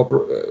great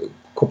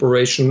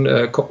collaboration.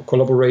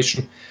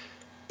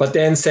 But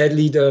then,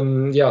 sadly,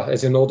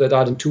 as you know, Dead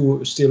Island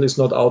 2 still is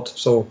not out.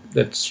 So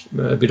that's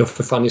a bit of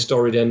a funny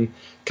story. Then,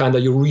 kind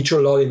of, you reach a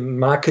lot in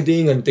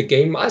marketing, and the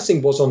game, I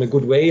think, was on a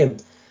good way.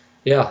 And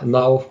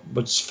now,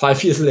 but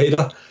 5 years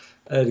later,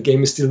 the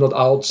game is still not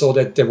out. So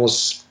that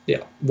was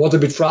a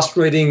bit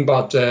frustrating,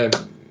 but.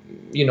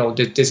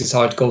 This is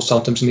how it goes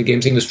sometimes in the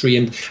games industry,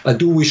 and I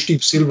do wish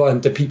Deep Silver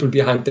and the people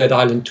behind Dead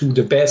Island 2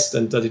 the best,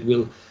 and that it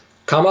will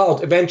come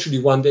out eventually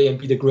one day and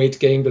be the great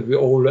game that we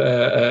all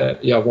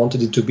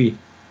wanted it to be.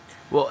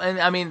 Well, and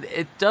I mean,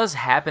 it does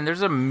happen.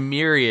 There's a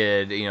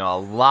myriad, a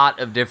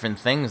lot of different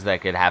things that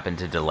could happen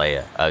to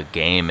delay a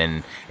game,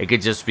 and it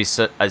could just be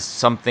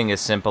something as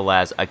simple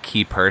as a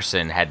key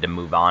person had to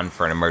move on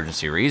for an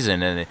emergency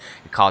reason, and it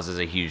causes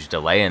a huge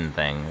delay in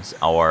things.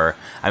 Or,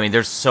 I mean,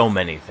 there's so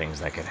many things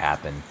that could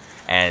happen.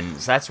 And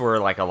so that's where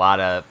like a lot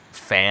of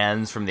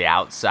fans from the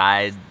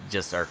outside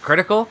just are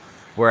critical,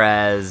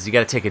 whereas you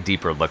got to take a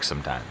deeper look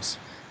sometimes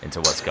into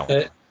what's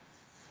going on.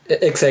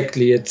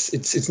 Exactly,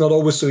 it's not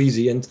always so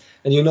easy, and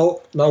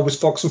now with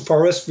Fox and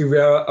Forest, we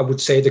were, I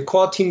would say, the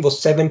core team was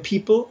 7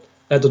 people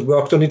that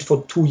worked on it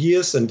for 2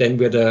 years, and then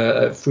we had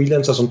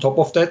freelancers on top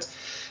of that.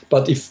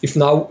 But if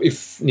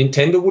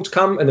Nintendo would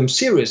come, and I'm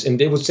serious, and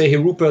they would say, "Hey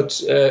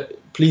Rupert,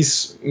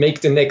 please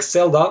make the next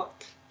Zelda,"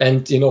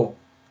 and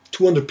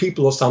 200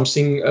 people or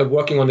something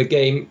working on the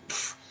game,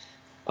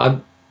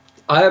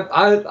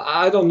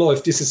 I don't know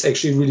if this is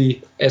actually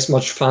really as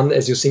much fun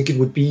as you think it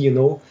would be,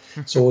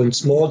 So in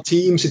small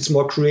teams, it's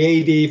more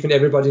creative, and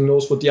everybody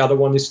knows what the other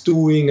one is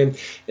doing, and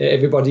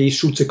everybody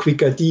shoots a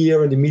quick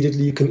idea, and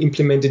immediately you can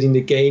implement it in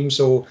the game.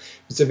 So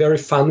it's a very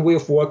fun way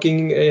of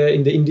working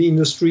in the indie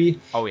industry.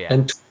 Oh yeah.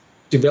 And to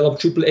develop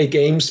AAA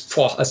games,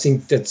 I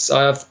think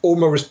I have all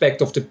my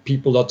respect of the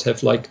people that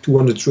have like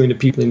 200, 300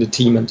 people in the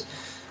team, and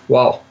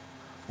wow.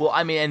 Well,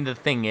 I mean, and the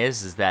thing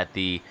is that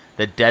the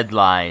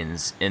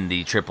deadlines in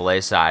the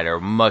AAA side are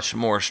much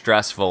more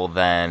stressful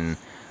than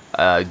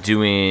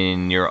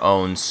doing your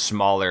own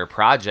smaller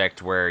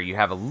project where you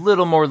have a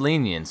little more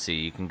leniency.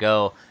 You can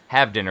go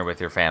have dinner with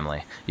your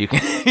family. You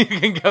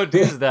can go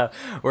do stuff.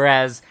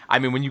 Whereas, I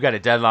mean, when you got a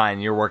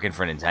deadline, you're working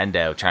for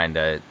Nintendo trying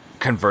to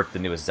convert the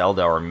newest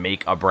Zelda or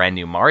make a brand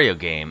new Mario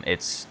game.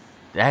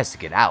 That has to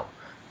get out.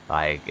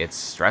 Like, it's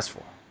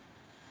stressful.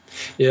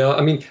 Yeah,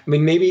 I mean,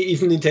 maybe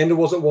even Nintendo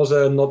was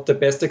not the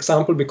best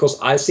example, because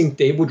I think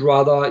they would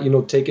rather,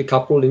 take a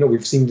couple.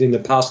 We've seen it in the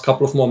past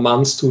couple of more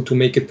months to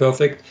make it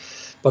perfect.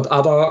 But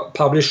other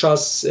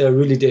publishers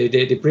really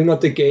they bring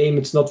out the game,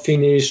 it's not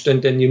finished,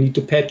 and then you need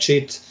to patch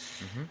it.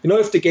 Mm-hmm.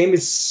 If the game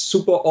is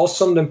super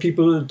awesome, then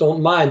people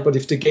don't mind. But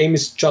if the game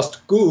is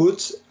just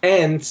good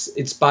and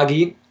it's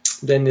buggy,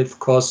 then of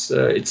course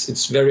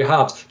it's very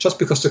hard, just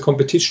because the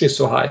competition is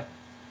so high.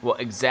 Well,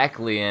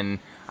 exactly, and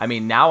I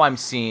mean, now I'm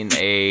seeing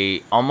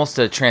almost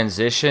a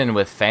transition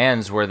with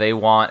fans where they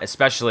want,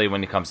 especially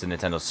when it comes to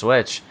Nintendo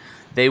Switch,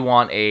 they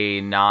want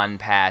a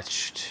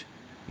non-patched,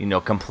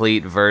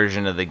 complete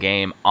version of the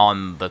game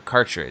on the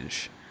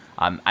cartridge.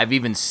 I've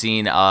even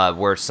seen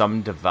where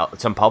some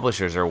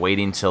publishers are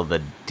waiting till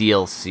the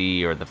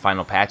DLC or the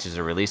final patches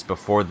are released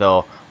before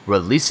they'll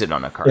release it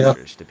on a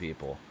cartridge to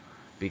people.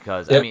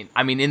 Because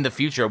I mean, in the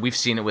future, we've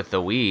seen it with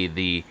the Wii,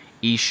 the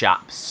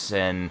eShops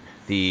and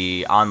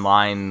the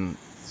online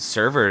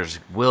servers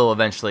will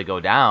eventually go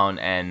down,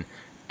 and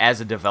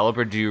as a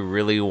developer, do you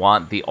really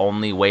want the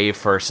only way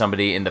for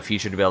somebody in the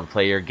future to be able to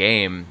play your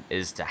game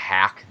is to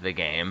hack the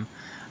game?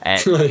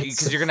 And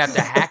because you're gonna have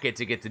to hack it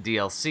to get the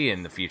DLC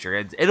in the future.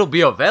 It'll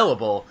be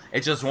available,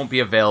 it just won't be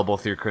available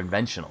through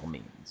conventional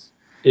means.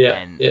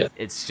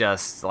 It's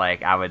just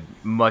like, I would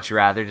much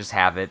rather just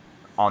have it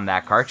on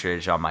that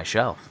cartridge on my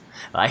shelf.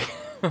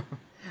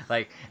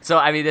 So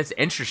I mean, it's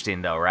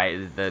interesting though,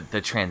 right?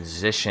 The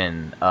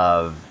transition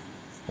of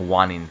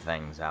wanting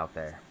things out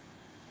there.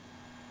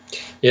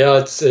 Yeah,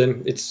 it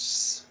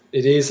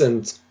is,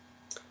 and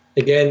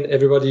again,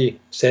 everybody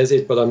says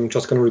it, but I'm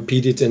just going to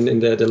repeat it. In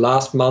the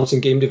last months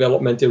in game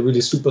development, they're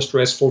really super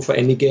stressful for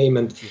any game,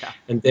 and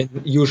then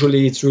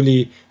usually it's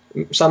really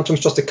sometimes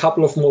just a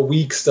couple of more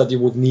weeks that you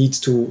would need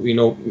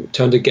to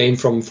turn the game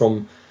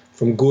from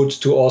good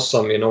to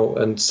awesome,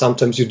 and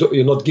sometimes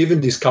you're not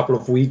given these couple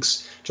of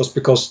weeks just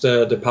because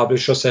the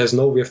publisher says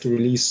no, we have to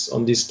release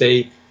on this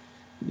day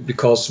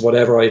because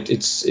whatever,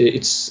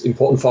 it's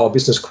important for our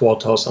business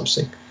quarter or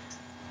something.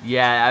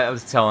 Yeah, I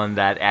was telling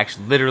that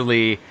actually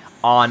literally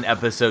on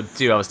episode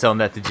 2, I was telling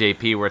that to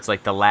JP, where it's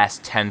like the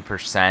last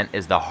 10%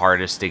 is the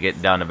hardest to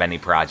get done of any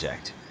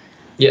project.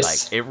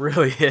 Yes. Like, it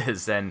really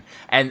is. And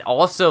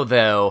also,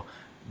 though,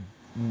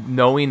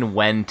 knowing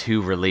when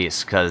to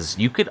release, because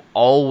you could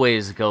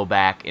always go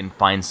back and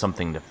find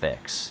something to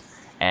fix.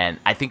 And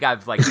I think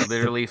I've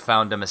literally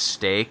found a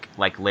mistake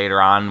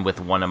later on with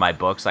one of my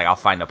books. I'll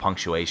find a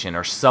punctuation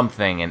or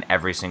something in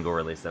every single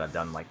release that I've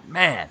done.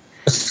 Man.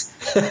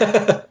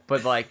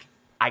 But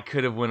I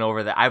could have went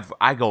over that.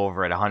 I go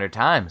over it 100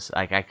 times.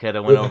 I could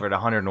have went over it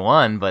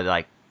 101,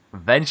 but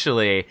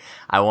eventually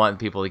I want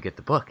people to get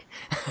the book.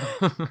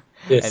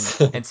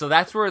 Yes. and so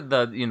that's where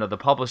the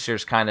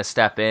publishers kind of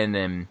step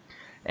in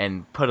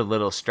and put a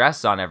little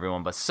stress on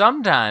everyone, but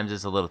sometimes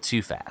it's a little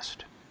too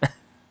fast.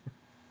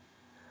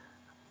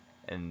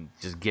 And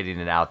just getting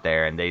it out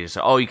there, and they just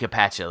you can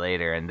patch it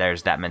later, and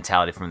there's that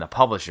mentality from the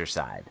publisher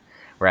side,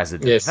 whereas the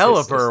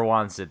developer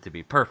wants it to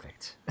be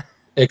perfect.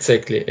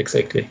 Exactly.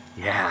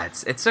 Yeah,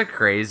 it's a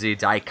crazy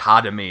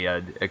dichotomy,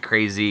 a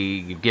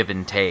crazy give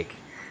and take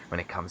when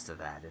it comes to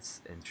that.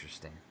 It's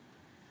interesting.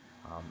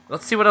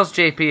 Let's see what else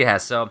JP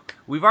has. So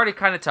we've already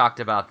kind of talked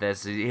about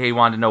this. He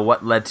wanted to know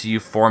what led to you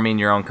forming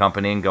your own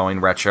company and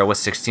going retro with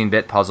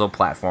 16-bit puzzle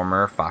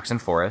platformer Fox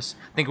and Forest.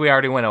 I think we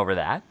already went over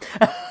that.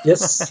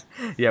 Yes.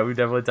 Yeah, we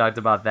definitely talked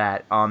about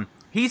that.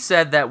 He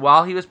said that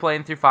while he was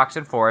playing through Fox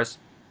and Forest,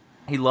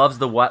 he loves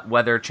the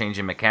weather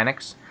changing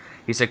mechanics.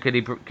 He said,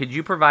 could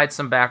you provide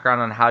some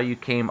background on how you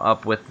came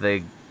up with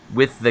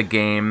the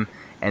game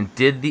And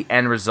did the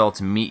end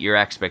results meet your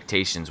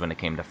expectations when it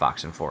came to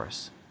Fox and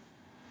Forest?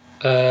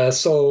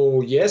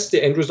 So yes,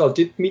 the end result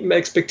did meet my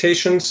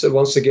expectations.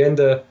 Once again,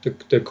 the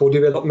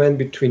co-development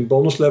between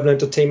Bonus Level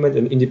Entertainment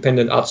and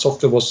Independent Art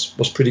Software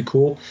was pretty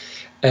cool.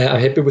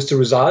 I'm happy with the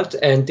result.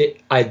 And the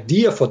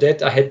idea for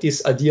that, I had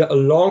this idea a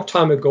long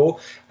time ago.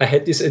 I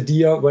had this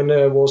idea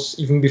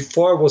even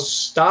before I was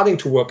starting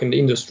to work in the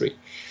industry.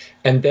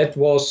 And that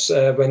was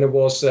when I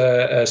was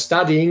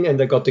studying,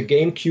 and I got the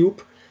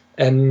GameCube,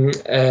 and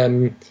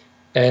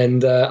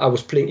I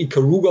was playing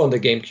Ikaruga on the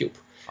GameCube.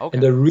 Okay.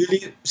 And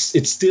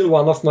it's still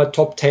one of my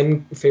top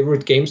 10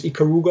 favorite games,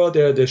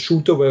 Ikaruga, the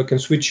shooter where you can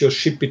switch your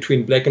ship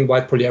between black and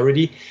white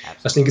polarity.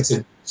 Absolutely. I think it's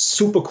a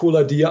super cool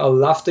idea. I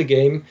love the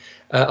game.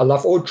 I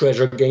love all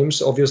Treasure games,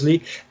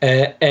 obviously.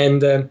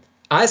 And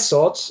I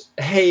thought,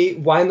 hey,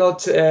 why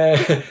not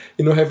have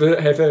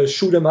a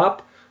shoot 'em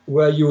up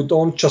where you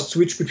don't just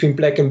switch between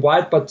black and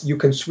white, but you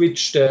can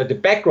switch the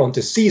background,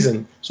 the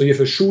season. So you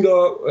have a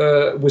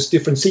shooter with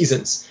different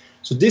seasons.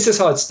 So this is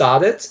how it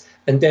started.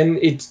 And then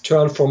it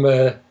turned from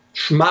a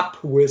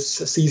shmup with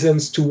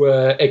seasons to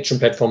a action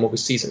platformer with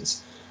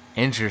seasons.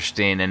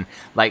 Interesting. And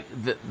like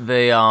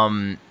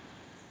the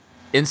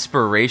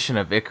inspiration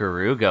of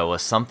Ikaruga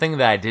was something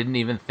that I didn't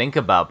even think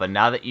about, but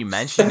now that you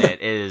mention it,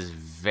 it is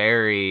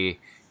very,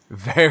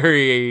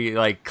 very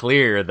like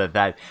clear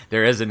that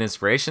there is an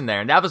inspiration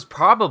there. And that was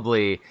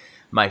probably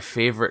my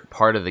favorite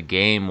part of the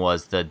game,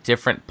 was the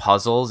different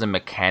puzzles and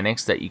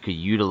mechanics that you could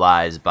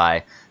utilize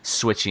by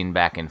switching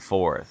back and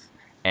forth.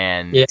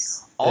 And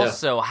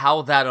also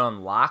how that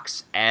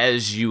unlocks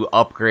as you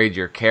upgrade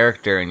your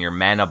character and your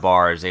mana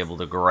bar is able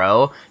to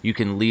grow. You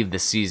can leave the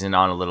season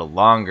on a little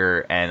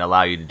longer and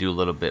allow you to do a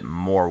little bit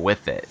more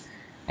with it.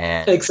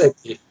 And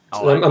exactly.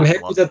 I'm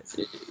happy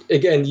that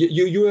again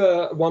you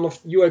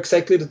are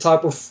exactly the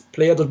type of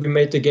player that we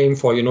made the game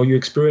for. You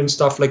experience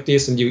stuff like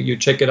this and you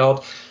check it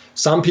out.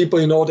 Some people,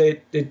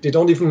 they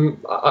don't even.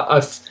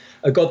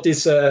 I got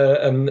this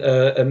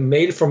a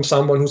mail from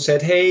someone who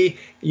said, hey,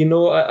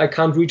 I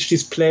can't reach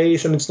this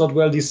place and it's not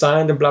well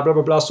designed and blah, blah,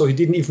 blah, blah. So he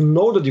didn't even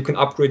know that you can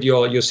upgrade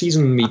your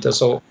season meter.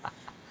 So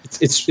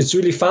it's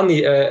really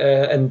funny.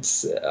 And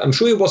I'm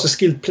sure he was a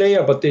skilled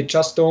player, but they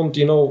just don't,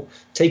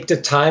 take the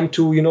time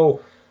to,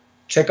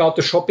 check out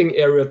the shopping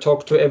area,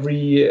 talk to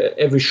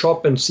every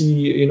shop and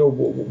see,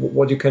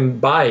 what you can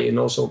buy,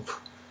 so...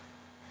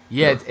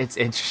 Yeah, it's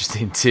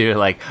interesting too.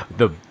 Like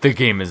the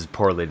game is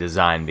poorly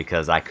designed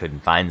because I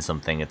couldn't find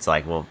something. It's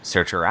like, well,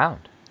 search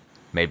around.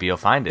 Maybe you'll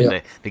find it. Yeah.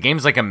 The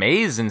game's like a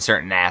maze in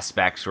certain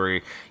aspects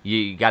where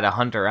you got to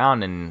hunt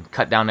around and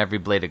cut down every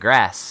blade of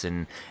grass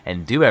and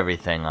do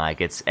everything.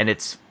 Like it's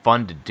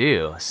fun to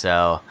do.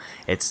 So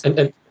it's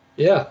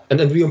and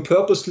then we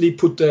purposely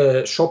put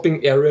the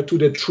shopping area to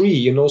the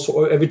tree,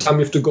 so every time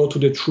you have to go to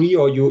the tree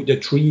or the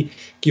tree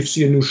gives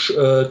you a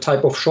new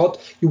type of shot,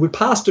 you will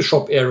pass the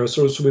shop area.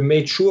 So we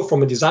made sure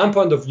from a design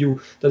point of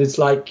view that it's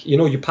like,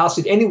 you pass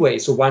it anyway,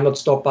 so why not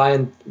stop by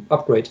and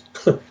upgrade?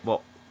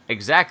 Well,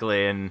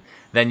 exactly. And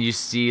then you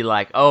see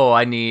like, oh,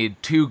 I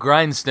need 2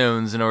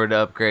 grindstones in order to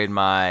upgrade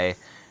my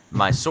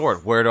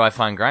sword. Where do I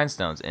find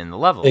grindstones? In the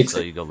level.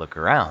 Exactly. So you go look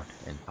around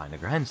and find a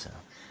grindstone.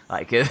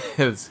 Like it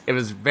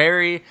was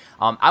very.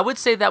 I would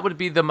say that would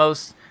be the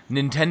most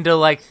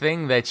Nintendo-like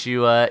thing that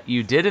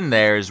you did in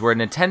there, is where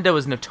Nintendo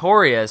is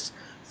notorious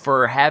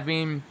for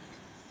having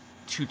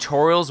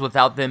tutorials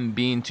without them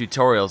being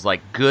tutorials,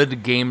 like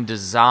good game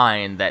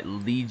design that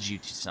leads you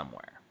to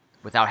somewhere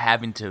without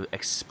having to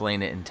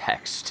explain it in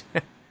text,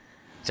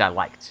 which I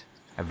liked.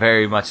 I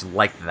very much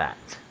liked that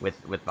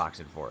with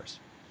Fox and Forest.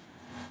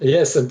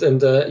 Yes,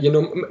 and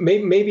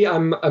maybe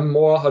I'm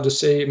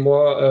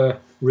more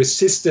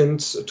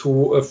resistant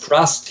to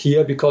thrust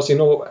here, because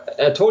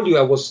I told you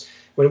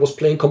when I was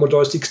playing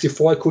Commodore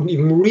 64 I couldn't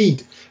even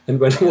read, and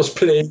when I was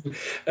playing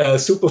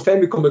Super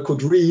Famicom I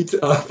could read,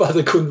 but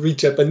I couldn't read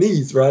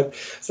Japanese, right?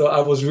 So I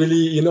was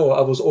really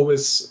I was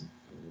always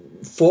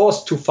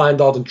forced to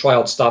find out and try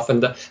out stuff,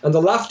 and I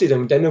loved it.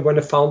 And then when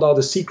I found out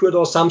a secret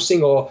or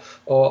something or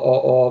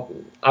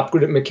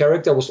upgraded my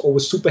character, I was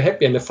always super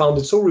happy, and I found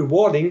it so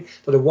rewarding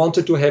that I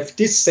wanted to have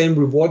this same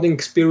rewarding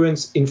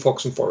experience in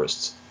Fox and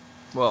Forest.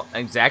 Well,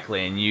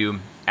 exactly, and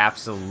you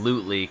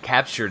absolutely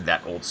captured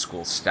that old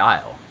school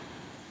style.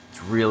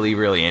 It's really,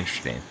 really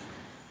interesting.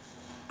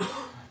 I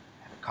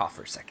had a cough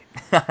for a second.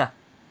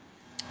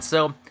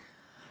 So,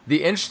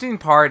 the interesting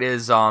part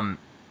is, so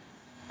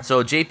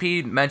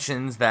JP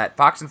mentions that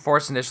Fox and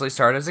Forest initially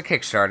started as a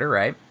Kickstarter,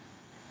 right?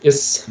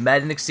 Yes.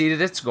 Met and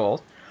exceeded its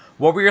goal.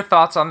 What were your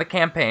thoughts on the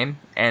campaign,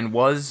 and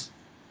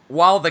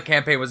while the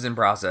campaign was in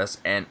process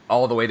and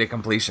all the way to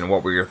completion,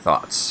 what were your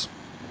thoughts?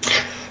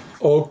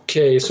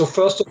 Okay, so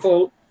first of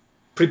all,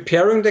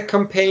 preparing the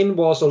campaign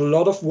was a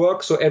lot of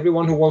work. So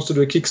everyone who wants to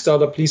do a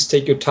Kickstarter, please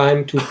take your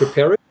time to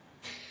prepare it.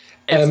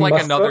 It's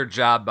like another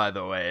job, by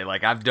the way.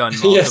 Like I've done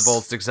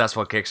multiple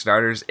successful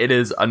Kickstarters. It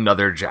is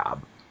another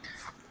job.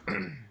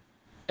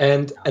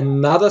 And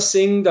another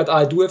thing that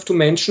I do have to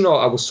mention, or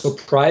I was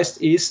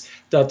surprised, is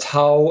that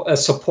how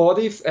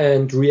supportive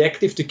and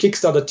reactive the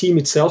Kickstarter team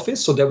itself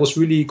is. So that was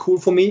really cool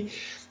for me.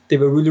 They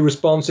were really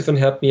responsive and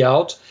helped me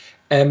out.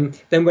 Then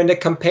when the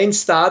campaign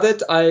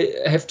started, I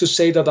have to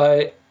say that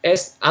I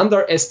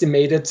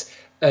underestimated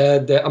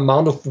the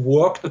amount of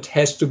work that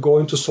has to go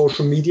into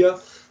social media.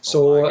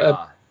 So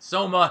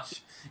so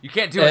much. You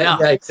can't do enough.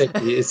 Yeah,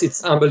 exactly.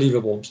 It's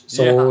unbelievable.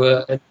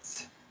 So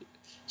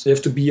so you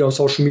have to be on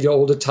social media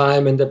all the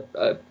time, and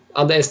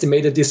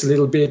underestimated this a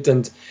little bit,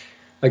 and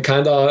I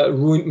kind of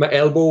ruined my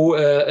elbow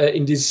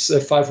in these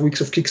 5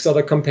 weeks of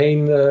Kickstarter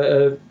campaign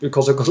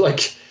because I got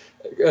like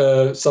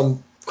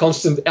some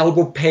constant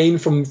elbow pain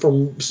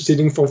from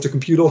sitting in front of the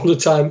computer all the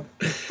time.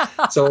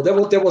 So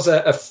that was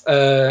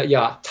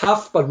a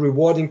tough but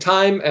rewarding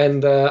time,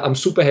 and I'm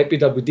super happy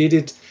that we did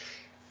it.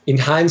 In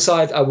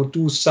hindsight, I would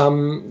do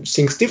some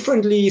things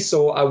differently.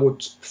 So I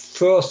would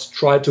first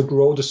try to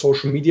grow the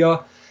social media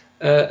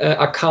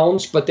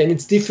accounts, but then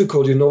it's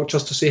difficult,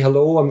 just to say,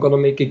 hello, I'm going to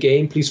make a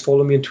game, please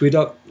follow me on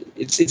Twitter.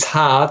 It's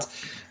hard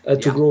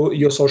to grow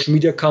your social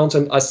media accounts.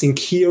 And I think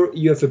here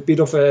you have a bit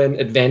of an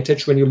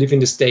advantage when you live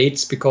in the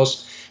States,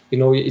 because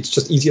it's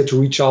just easier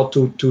to reach out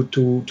to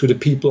the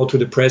people or to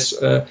the press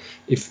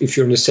if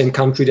you're in the same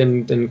country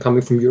than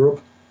coming from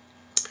Europe.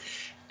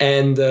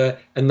 And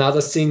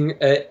another thing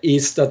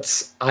is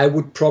that I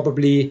would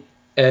probably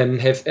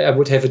have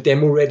a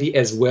demo ready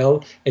as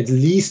well, at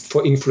least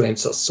for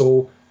influencers.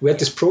 So we had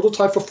this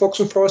prototype for Fox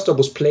and Forest that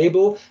was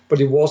playable,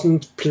 but it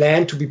wasn't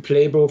planned to be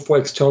playable for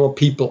external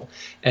people.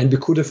 And we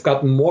could have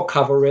gotten more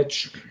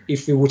coverage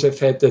if we would have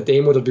had the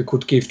demo that we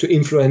could give to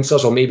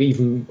influencers, or maybe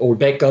even old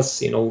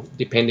backers,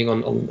 depending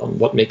on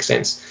what makes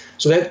sense.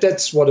 So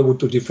that's what I would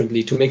do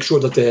differently, to make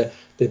sure that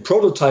the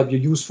prototype you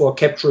use for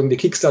capturing the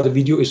Kickstarter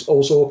video is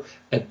also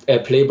a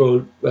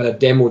playable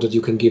demo that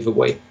you can give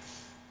away.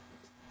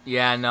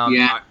 Yeah, no.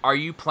 Are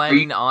you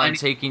planning on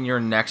taking your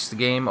next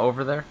game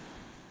over there?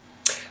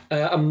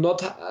 I'm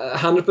not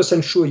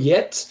 100% sure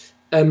yet.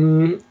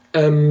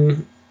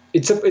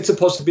 It's a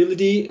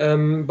possibility,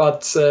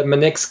 but my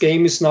next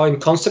game is now in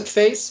concept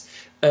phase.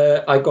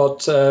 I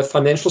got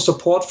financial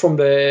support from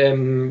the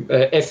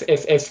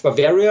FFF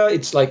Bavaria.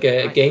 It's like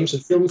a games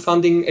and film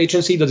funding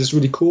agency that is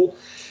really cool.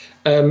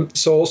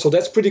 So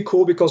that's pretty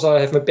cool, because I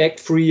have my back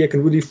free. I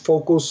can really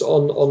focus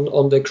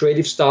on the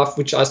creative stuff,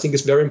 which I think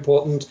is very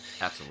important.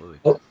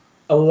 Absolutely.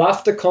 I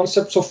love the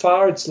concept so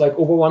far. It's like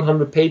over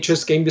 100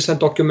 pages game design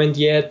document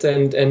yet,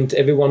 and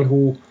everyone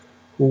who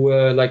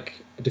like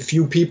the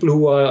few people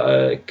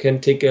who can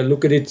take a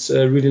look at it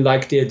really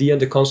like the idea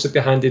and the concept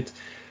behind it.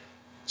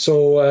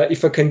 So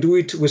if I can do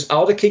it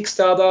without a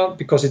Kickstarter,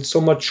 because it's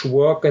so much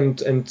work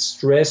and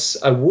stress,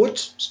 I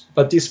would.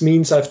 But this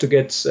means I have to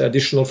get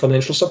additional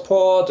financial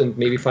support and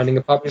maybe finding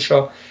a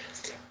publisher.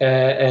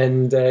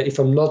 And if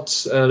I'm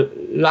not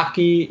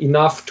lucky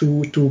enough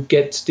to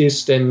get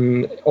this,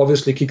 then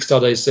obviously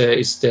Kickstarter is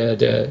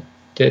the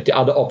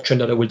other option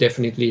that I will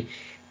definitely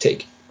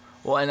take.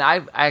 Well, and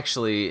I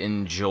actually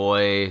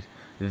enjoy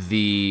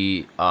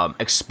the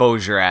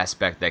exposure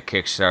aspect that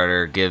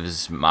Kickstarter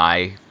gives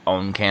my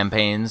own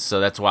campaigns, so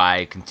that's why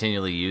I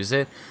continually use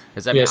it.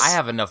 Because I mean, I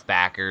have enough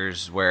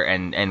backers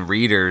and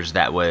readers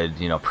that would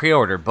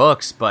pre-order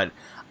books, but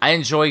I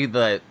enjoy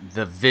the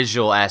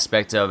visual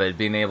aspect of it,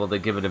 being able to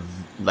give it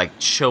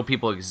show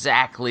people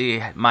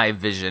exactly my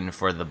vision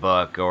for the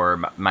book or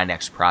my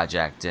next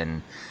project,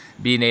 and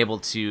being able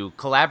to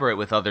collaborate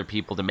with other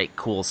people to make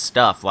cool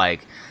stuff.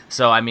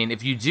 So I mean,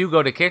 if you do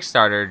go to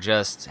Kickstarter,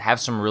 just have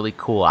some really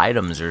cool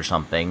items or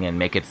something and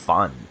make it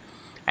fun,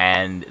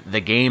 and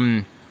the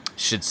game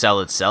should sell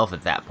itself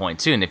at that point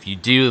too. And if you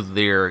do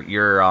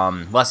your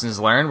lessons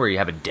learned, where you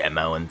have a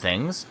demo and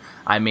things,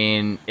 I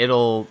mean,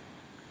 you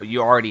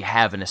already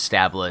have an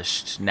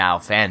established now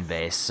fan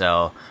base.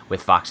 So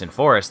with Fox and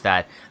Forest,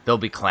 that they'll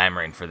be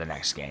clamoring for the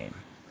next game.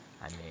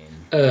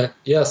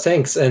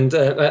 Thanks. And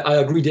I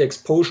agree, the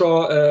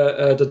exposure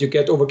that you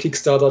get over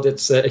Kickstarter,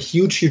 that's a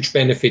huge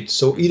benefit.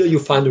 So either you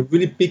find a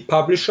really big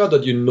publisher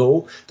that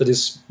that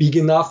is big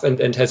enough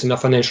and has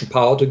enough financial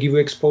power to give you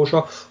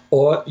exposure,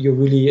 or you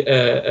really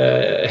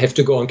have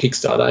to go on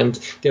Kickstarter. And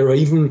there are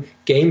even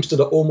games that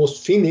are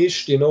almost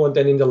finished, and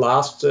then in the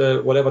last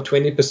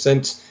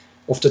 20%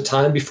 of the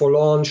time before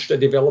launch, the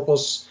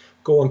developers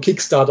go on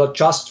Kickstarter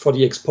just for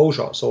the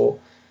exposure. So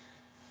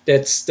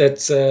that's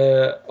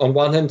on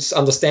one hand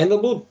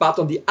understandable, but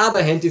on the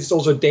other hand, it's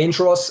also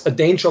a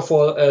danger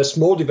for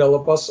small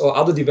developers or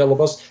other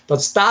developers that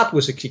start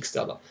with a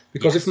Kickstarter.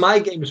 Because if my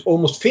game is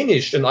almost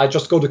finished and I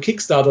just go to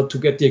Kickstarter to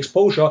get the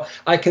exposure,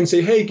 I can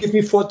say, hey, give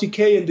me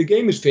 40K and the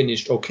game is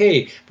finished.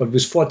 Okay, but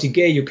with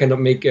 40K, you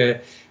cannot make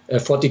a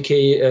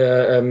 40K,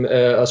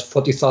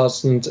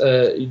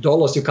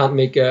 $40,000, you can't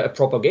make a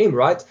proper game,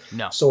 right?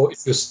 No. So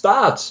if you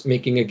start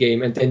making a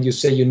game and then you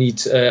say you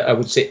need, I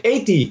would say,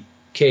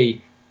 80K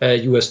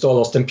US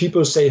dollars, then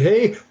people say,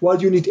 hey, why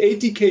do you need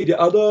 80K? The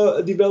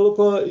other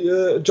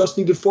developer just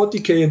needed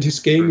 40K and his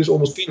game is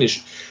almost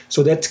finished.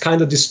 So that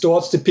kind of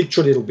distorts the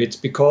picture a little bit,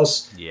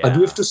 because I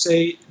do have to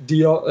say,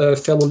 dear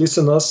fellow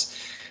listeners,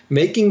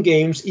 making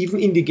games,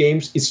 even indie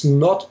games, is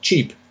not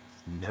cheap.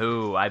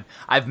 No,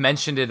 I've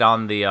mentioned it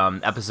on the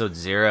episode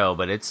 0,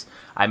 but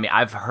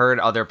I've heard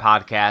other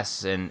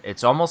podcasts, and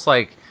it's almost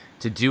like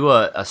to do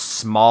a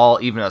small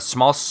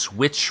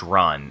Switch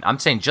run. I'm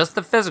saying just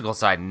the physical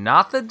side,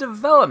 not the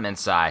development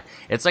side.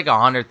 It's like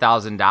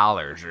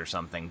 $100,000 or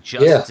something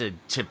just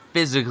to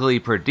physically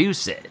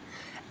produce it.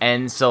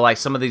 And so, like,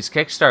 some of these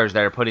Kickstarters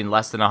that are putting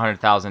less than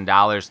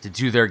 $100,000 to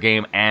do their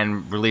game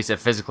and release it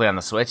physically on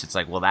the Switch, it's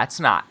like, well,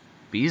 that's not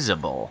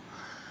feasible.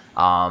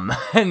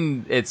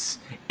 And it's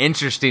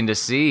interesting to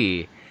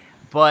see.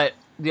 But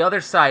the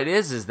other side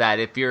is that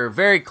if you're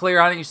very clear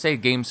on it, you say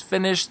game's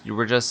finished, you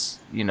were just,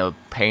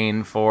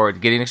 paying for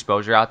getting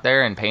exposure out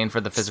there and paying for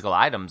the physical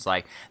items.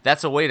 Like,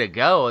 that's a way to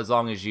go as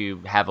long as you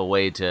have a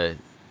way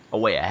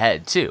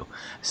ahead too.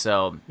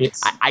 So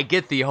yes. I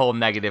get the whole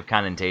negative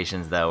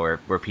connotations though,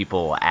 where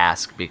people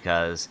ask,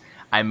 because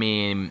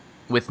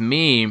with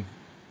me,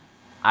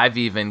 I've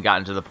even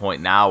gotten to the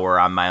point now where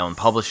I'm my own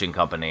publishing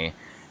company,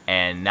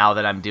 and now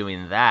that I'm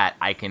doing that,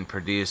 I can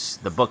produce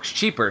the books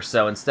cheaper.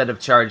 So instead of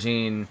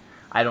charging,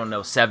 I don't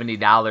know,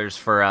 $70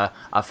 for a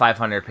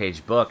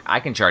 500-page book, I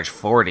can charge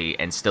 $40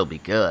 and still be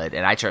good.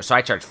 And I charge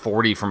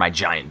 $40 for my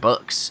giant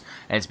books,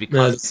 and it's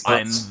because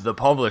I'm the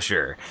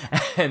publisher,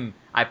 and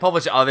I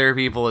publish other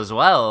people as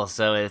well.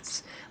 So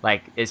it's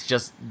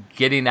just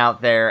getting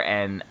out there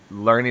and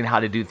learning how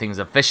to do things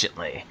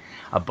efficiently.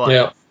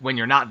 But when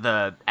you're not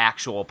the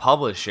actual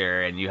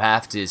publisher, and you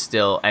have to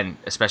still, and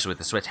especially with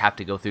the Switch, have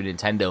to go through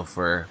Nintendo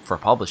for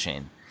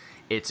publishing,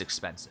 it's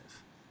expensive.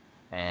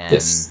 And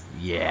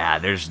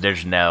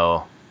there's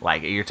no,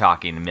 like, you're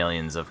talking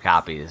millions of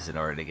copies in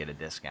order to get a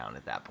discount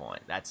at that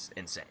point. That's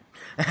insane.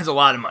 That's a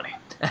lot of money.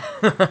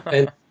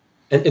 And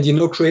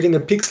creating a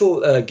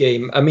pixel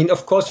game,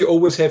 of course, you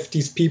always have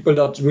these people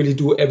that really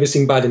do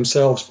everything by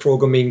themselves,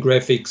 programming,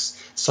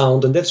 graphics,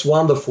 sound, and that's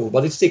wonderful,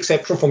 but it's the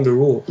exception from the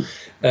rule.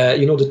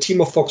 The team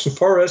of Fox and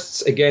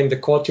Forests, again, the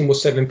core team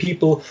was 7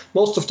 people.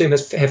 Most of them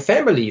have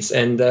families,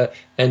 and they're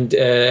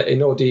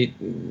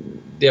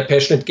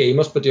passionate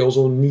gamers, but they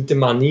also need the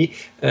money.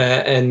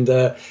 And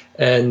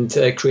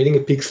creating a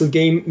pixel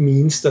game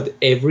means that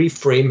every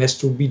frame has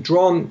to be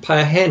drawn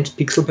by hand,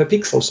 pixel per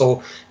pixel.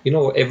 So,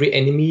 every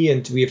enemy,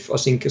 and we have, I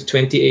think,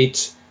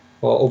 28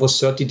 or over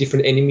 30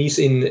 different enemies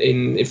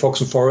in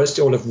Fox and Forest.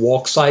 They all have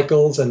walk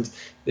cycles and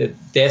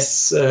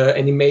death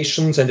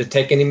animations and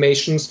attack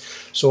animations.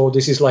 So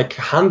this is like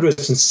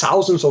hundreds and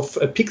thousands of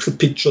pixel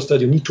pictures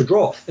that you need to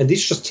draw. And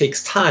this just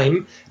takes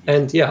time.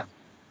 And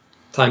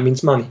time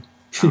means money.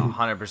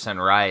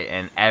 100% right.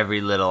 And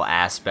every little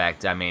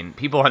aspect.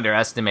 People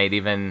underestimate,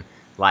 even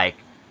like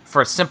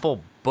for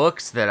simple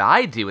books that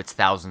I do, it's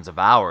thousands of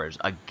hours.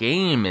 A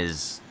game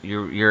is,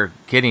 you're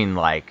getting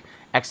like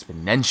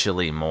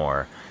exponentially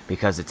more,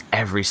 because it's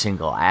every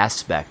single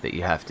aspect that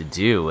you have to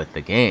do with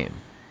the game.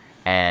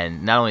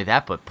 And not only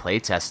that, but play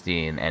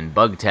testing and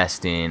bug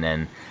testing,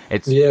 and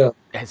it's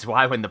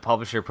why when the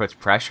publisher puts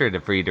pressure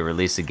for you to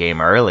release a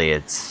game early,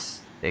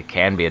 it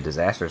can be a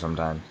disaster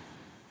sometimes.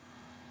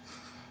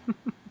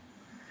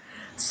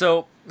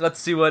 So let's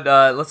see what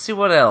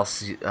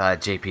else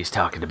JP's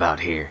talking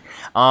about here.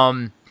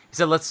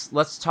 So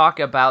let's talk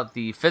about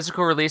the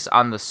physical release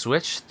on the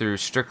Switch through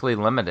Strictly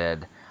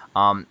Limited.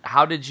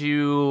 How did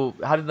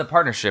the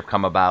partnership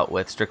come about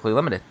with Strictly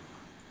Limited?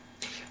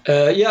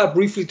 I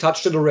briefly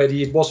touched it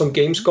already. It was on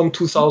Gamescom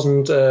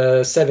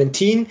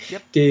 2017.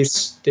 Yep.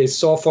 They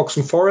saw Fox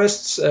and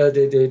Forests.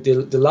 They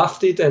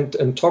loved it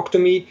and talked to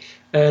me.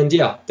 And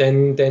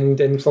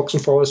then Fox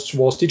and Forests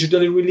was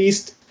digitally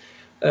released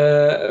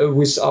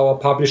with our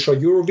publisher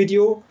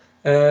Eurovideo,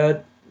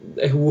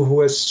 who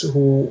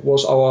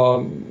was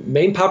our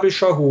main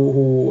publisher,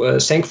 who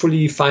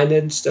thankfully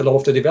financed a lot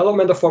of the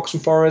development of Fox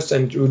and Forest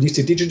and released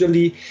it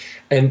digitally.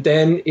 And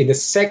then in a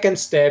second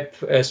step,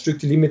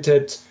 Strictly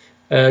Limited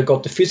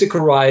got the physical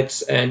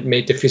rights and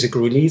made the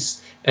physical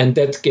release, and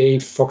that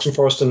gave Fox and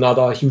Forest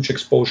another huge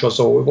exposure.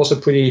 So it was a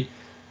pretty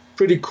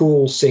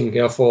cool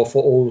thing for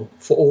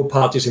all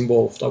parties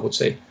involved, I would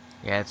say.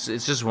 Yeah, it's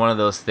just one of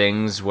those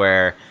things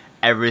where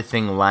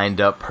everything lined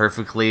up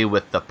perfectly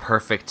with the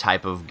perfect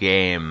type of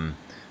game,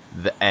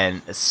 and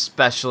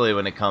especially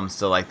when it comes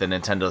to like the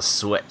Nintendo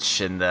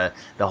Switch and the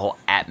whole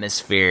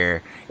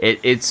atmosphere.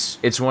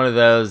 It's one of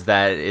those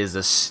that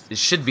it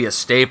should be a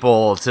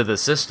staple to the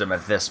system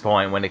at this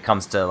point when it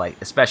comes to, like,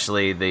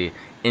 especially the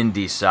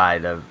indie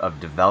side of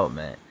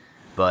development.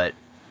 But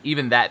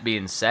even that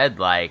being said,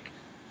 like,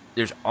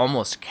 there's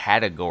almost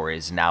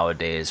categories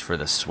nowadays for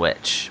the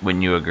Switch.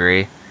 Wouldn't you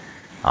agree?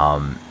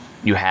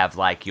 You have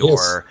like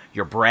your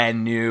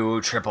brand new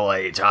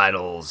AAA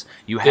titles.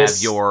 You have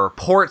your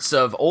ports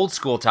of old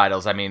school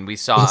titles. We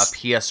saw a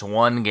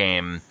PS1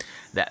 game,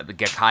 that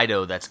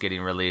Gekaido, that's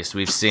getting released.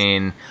 We've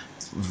seen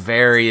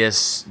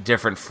various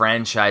different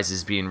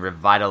franchises being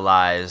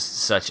revitalized,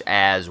 such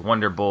as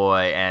Wonder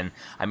Boy, and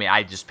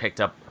I just picked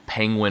up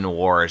Penguin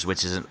Wars,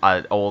 which is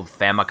an old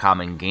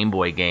Famicom and Game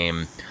Boy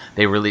game.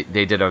 They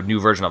did a new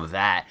version of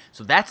that,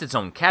 so that's its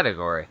own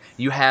category.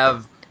 You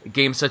have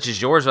games such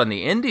as yours on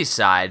the indie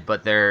side,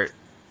 but they're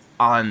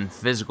on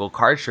physical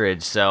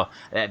cartridge. So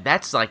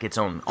that's like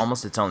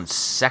almost its own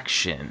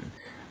section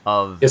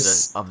of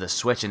the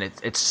Switch, and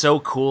it's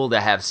so cool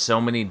to have so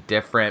many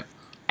different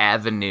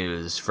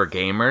avenues for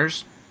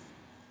gamers.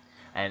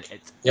 And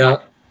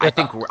I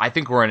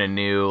think we're in a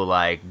new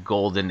like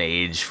golden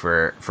age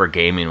for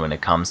gaming when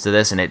it comes to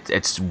this, and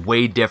it's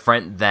way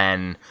different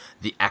than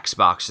the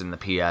Xbox and the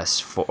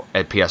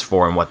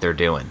PS4 and what they're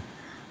doing.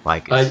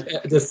 Like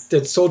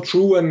that's so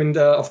true. I mean,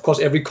 of course,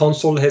 every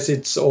console has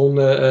its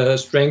own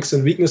strengths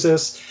and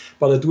weaknesses,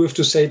 but I do have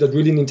to say that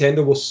really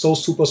Nintendo was so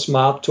super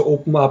smart to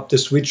open up the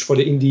Switch for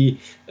the indie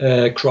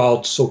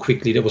crowd so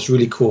quickly. That was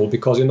really cool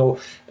because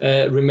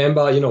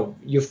remember,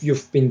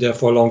 you've been there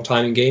for a long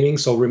time in gaming,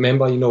 so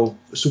remember,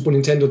 Super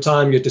Nintendo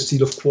time, you had the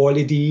seal of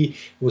quality.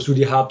 It was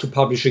really hard to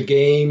publish a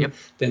game. Yep.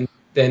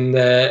 Then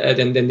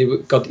they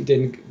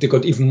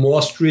got even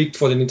more strict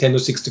for the Nintendo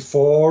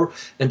 64,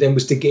 and then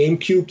with the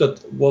GameCube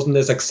that wasn't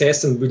a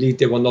success, and really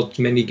there were not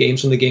many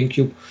games on the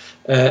GameCube.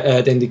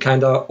 Then they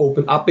kind of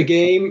opened up a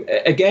game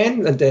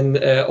again, and then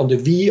on the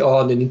Wii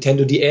or on the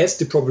Nintendo DS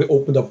they probably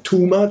opened up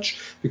too much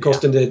because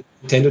then the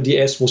Nintendo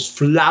DS was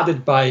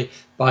flooded by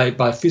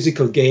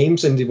physical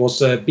games, and it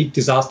was a big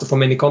disaster for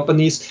many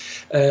companies.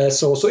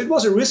 So it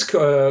was a risk,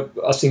 I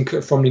think,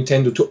 from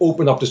Nintendo to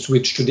open up the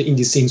Switch to the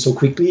indie scene so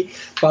quickly.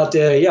 But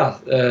they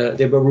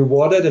were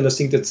rewarded, and I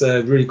think that's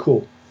really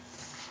cool.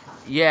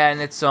 Yeah,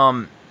 and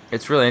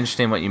it's really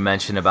interesting what you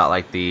mentioned about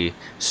like the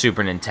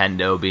Super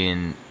Nintendo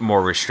being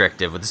more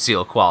restrictive with the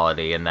seal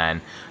quality, and then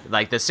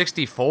like the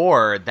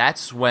 64.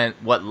 That's what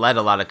led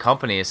a lot of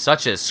companies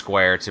such as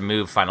Square to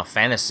move Final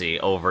Fantasy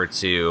over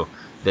to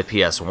the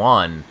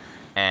PS1.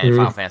 And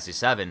Final Fantasy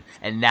VII,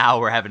 and now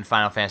we're having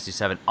Final Fantasy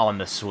VII on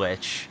the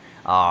Switch.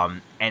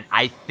 And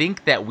I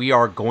think that we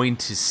are going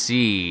to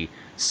see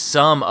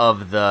some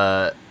of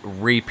the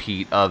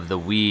repeat of the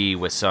Wii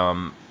with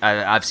some.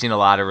 I've seen a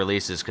lot of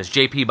releases because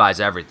JP buys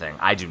everything.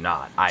 I do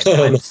not.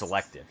 I'm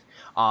selective.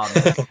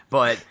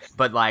 But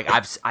like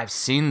I've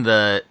seen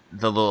the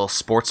little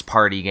sports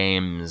party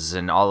games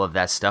and all of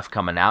that stuff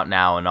coming out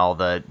now, and all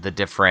the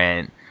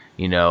different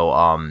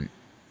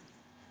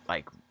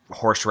like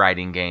horse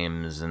riding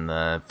games and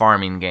the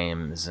farming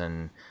games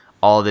and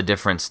all the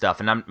different stuff.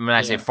 And when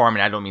I say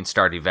farming, I don't mean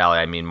Stardew Valley.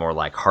 I mean more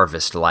like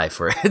Harvest Life,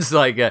 where it's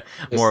like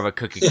more of a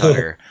cookie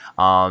cutter.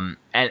 And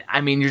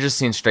I mean, you're just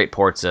seeing straight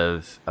ports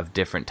of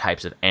different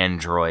types of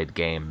Android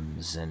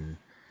games and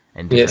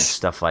different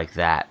stuff like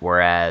that.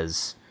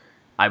 Whereas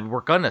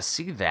we're gonna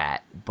see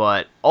that,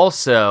 but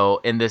also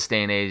in this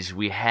day and age,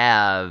 we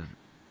have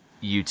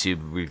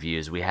YouTube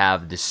reviews, we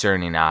have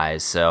discerning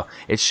eyes, so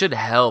it should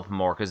help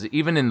more, because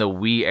even in the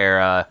Wii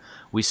era,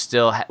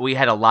 we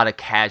had a lot of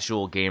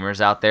casual gamers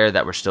out there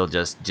that were still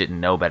just didn't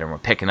know better and were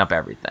picking up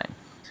everything.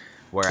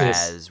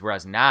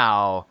 Whereas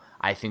now,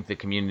 I think the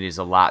community is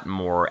a lot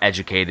more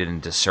educated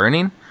and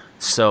discerning,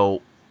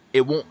 so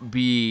it won't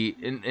be,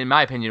 in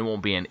my opinion, it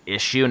won't be an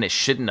issue, and it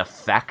shouldn't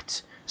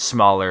affect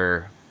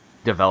smaller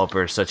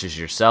developers such as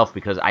yourself,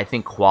 because I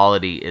think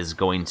quality is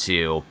going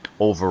to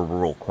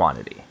overrule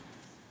quantity.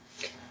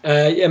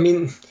 I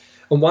mean,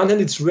 on one hand,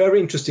 it's very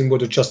interesting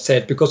what you just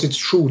said, because it's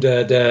true.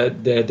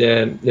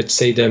 The let's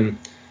say the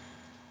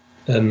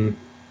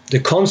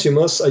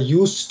consumers are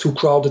used to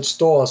crowded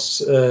stores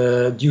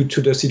due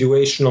to the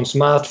situation on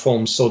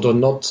smartphones. So they're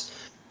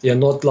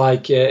not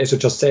like, as you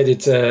just said,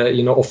 it's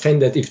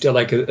offended if they're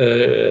like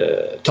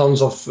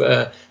tons of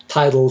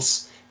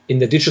titles in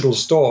the digital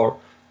store,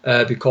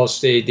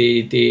 because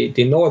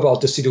they know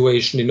about the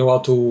situation. They know how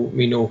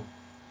to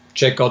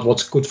check out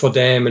what's good for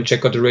them and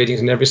check out the ratings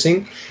and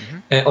everything.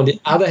 On the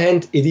other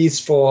hand, it is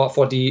for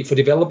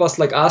developers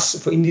like us,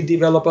 for indie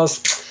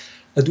developers,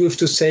 I do have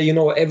to say,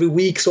 every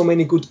week so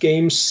many good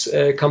games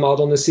come out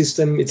on the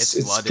system.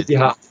 It's pretty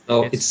hard.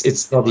 No,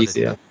 it's not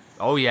easy. Yeah.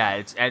 Oh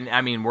yeah,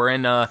 we're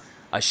in a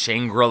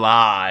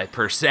Shangri-La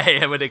per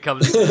se when it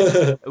comes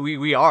to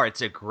we are.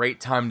 It's a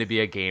great time to be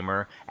a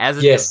gamer. As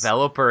a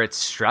developer, it's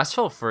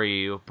stressful for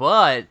you,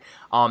 but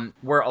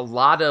where a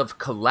lot of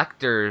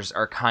collectors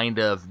are kind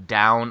of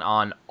down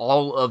on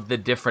all of the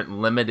different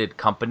limited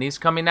companies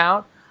coming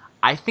out,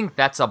 I think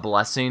that's a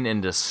blessing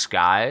in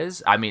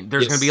disguise. I mean,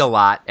 there's going to be a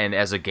lot, and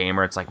as a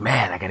gamer, it's like,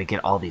 man, I got to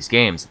get all these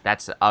games.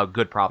 That's a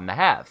good problem to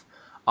have.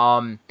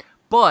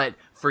 But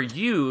for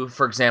you,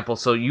 for example,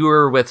 so you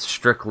were with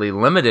Strictly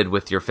Limited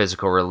with your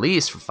physical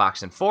release for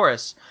Fox and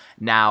Forest.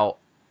 Now,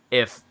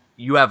 if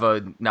you have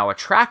a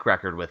track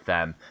record with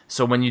them,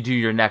 so when you do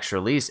your next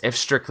release, if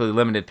Strictly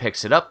Limited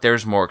picks it up,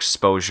 there's more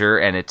exposure,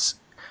 and it's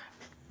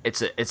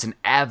an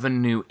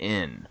avenue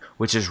in,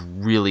 which is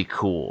really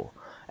cool.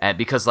 And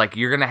because like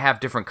you're gonna have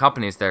different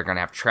companies that are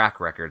gonna have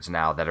track records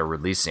now that are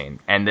releasing,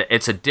 and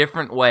it's a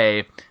different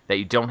way that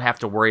you don't have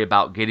to worry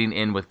about getting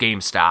in with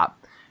GameStop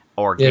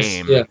or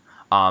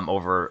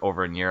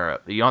over in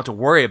Europe. You don't have to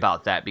worry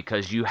about that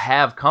because you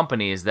have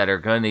companies that are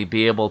going to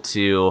be able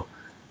to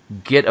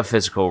get a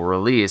physical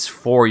release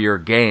for your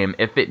game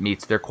if it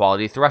meets their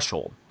quality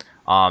threshold.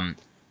 I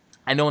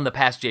know in the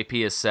past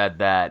JP has said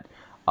that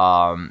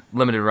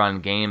Limited Run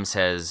Games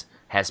has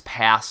has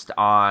passed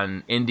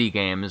on indie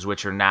games,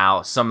 which are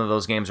now, some of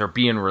those games are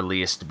being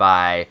released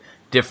by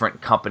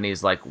different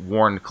companies like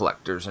Warren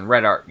Collectors and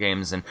Red Art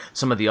Games and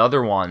some of the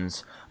other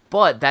ones.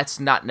 But that's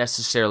not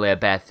necessarily a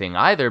bad thing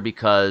either,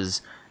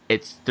 because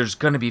there's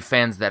going to be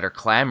fans that are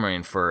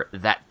clamoring for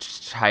that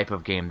type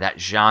of game, that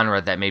genre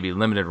that maybe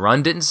Limited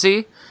Run didn't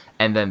see,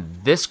 and then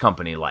this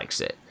company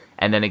likes it,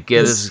 and then it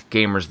gives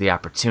gamers the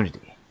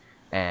opportunity.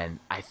 And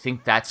I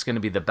think that's going to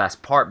be the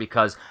best part,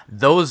 because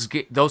those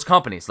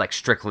companies like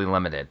Strictly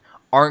Limited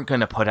aren't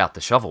going to put out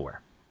the shovelware.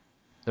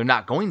 They're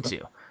not going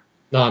to.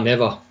 No,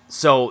 never.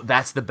 So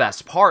that's the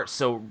best part.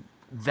 So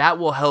that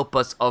will help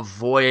us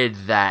avoid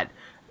that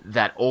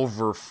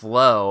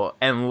overflow,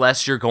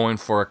 unless you're going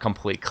for a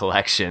complete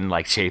collection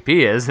like JP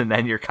is, and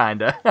then you're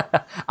kind of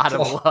out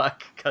of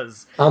luck,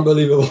 because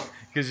unbelievable,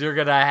 because you're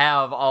gonna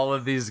have all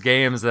of these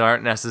games that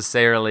aren't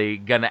necessarily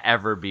gonna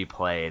ever be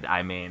played.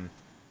 I mean,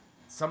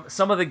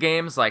 some of the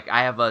games, like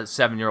I have a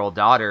 7-year-old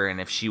daughter, and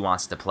if she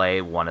wants to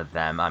play one of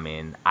them, I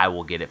mean, I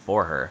will get it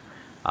for her.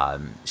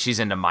 She's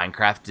into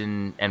Minecraft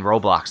and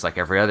Roblox like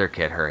every other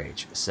kid her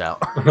age. So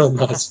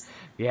nice.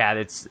 Yeah,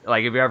 it's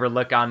like, if you ever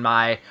look on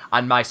my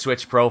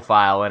Switch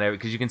profile, and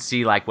because you can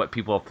see like what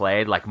people have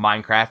played, like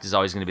Minecraft is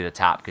always going to be the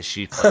top, because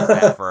she plays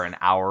that for an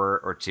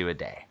hour or two a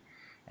day,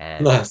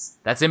 and nice.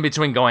 That's in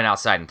between going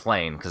outside and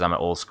playing, because I'm an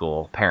old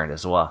school parent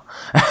as well.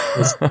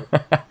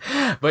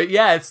 But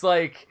yeah, it's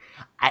like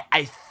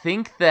I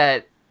think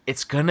that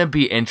it's gonna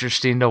be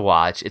interesting to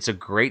watch. It's a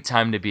great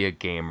time to be a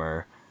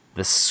gamer.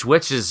 The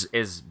Switch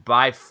is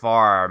by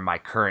far my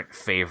current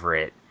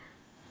favorite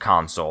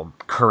console,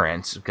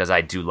 because I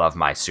do love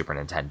my Super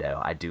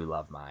Nintendo. I do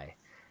love my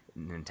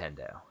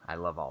Nintendo. I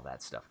love all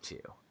that stuff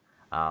too.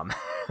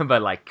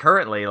 But like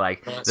currently,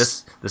 like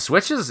the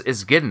Switch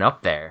is getting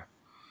up there.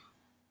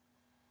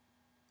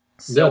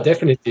 So, yeah,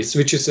 definitely.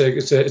 Switch is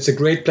it's a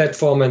great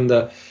platform, and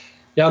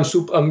yeah,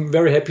 I'm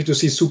very happy to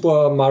see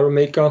Super Mario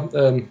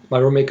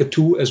Maker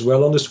 2 as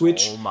well on the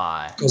Switch. Oh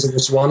my! Because it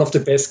was one of the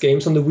best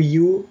games on the Wii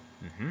U.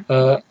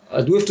 Mm-hmm.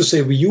 I do have to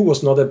say, Wii U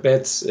was not a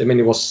bad. I mean,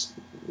 it was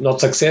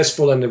not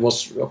successful, and it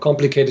was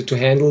complicated to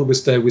handle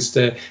with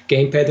the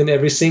gamepad and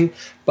everything.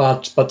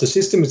 But the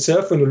system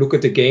itself, when you look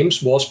at the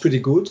games, was pretty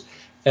good.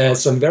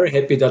 So I'm very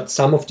happy that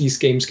some of these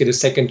games get a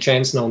second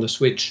chance now on the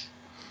Switch.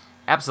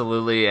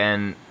 Absolutely,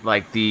 and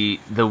like the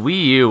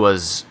Wii U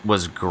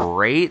was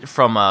great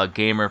from a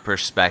gamer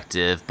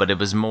perspective, but it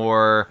was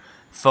more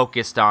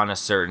focused on a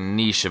certain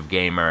niche of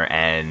gamer,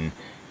 and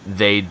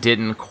they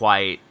didn't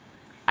quite.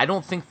 I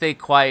don't think they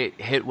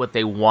quite hit what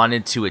they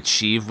wanted to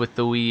achieve with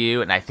the Wii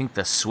U, and I think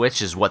the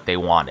Switch is what they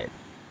wanted.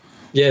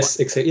 Yes,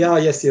 exactly. Yeah,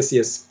 yes.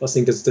 I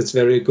think that's a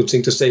very good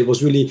thing to say. It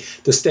was really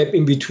the step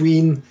in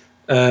between.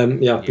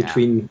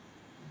 Between.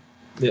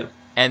 Yeah.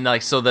 And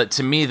like, so that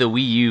to me, the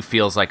Wii U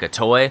feels like a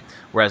toy,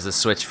 whereas the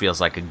Switch feels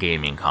like a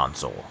gaming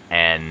console.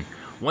 And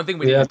one thing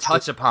we didn't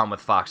touch upon with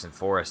Fox and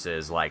Forest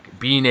is like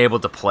being able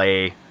to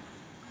play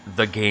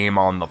the game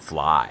on the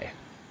fly,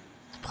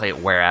 play it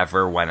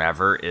wherever,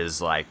 whenever,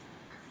 is like,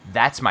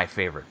 that's my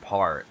favorite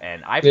part.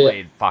 And I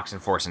played Fox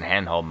and Forest in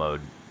handheld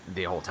mode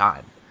the whole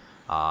time.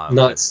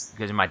 Nuts.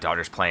 Because my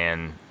daughter's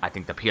playing, I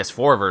think, the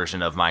PS4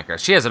 version of Minecraft.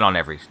 She has it on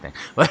everything.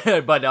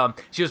 but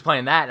she was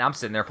playing that, and I'm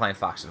sitting there playing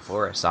Fox and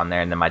Forest on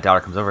there, and then my daughter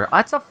comes over,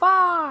 it's a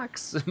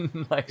fox!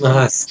 Like,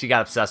 nice. She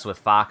got obsessed with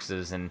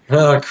foxes. And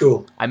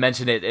cool. I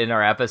mentioned it in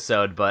our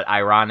episode, but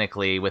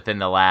ironically, within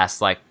the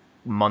last like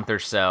month or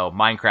so,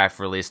 Minecraft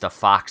released a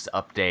fox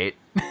update.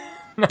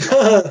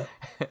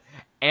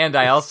 And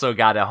I also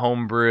got a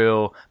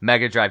homebrew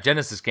Mega Drive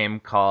Genesis game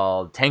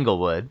called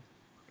Tanglewood,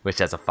 which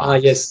has a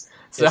fox. Yes.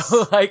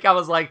 So, like, I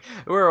was like,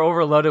 we're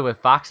overloaded with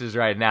foxes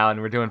right now, and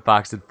we're doing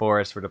Fox and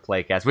Forest for the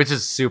Playcast, which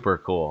is super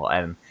cool.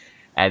 And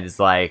it's,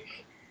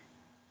 like,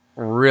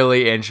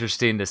 really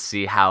interesting to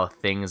see how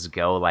things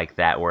go like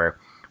that, where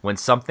when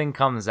something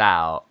comes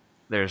out,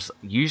 there's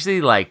usually,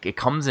 like, it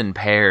comes in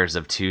pairs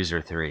of 2s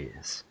or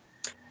 3s.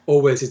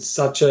 Always. It's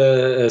such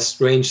a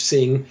strange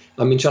thing.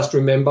 I mean, just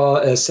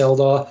remember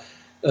Zelda,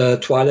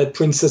 Twilight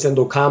Princess, and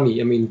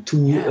Okami. I mean,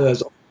 two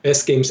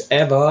best games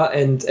ever,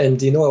 and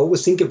I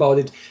always think about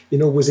it.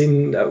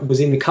 Within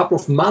a couple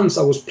of months,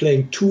 I was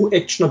playing 2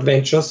 action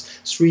adventures,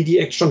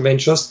 3D action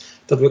adventures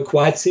that were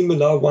quite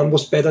similar. One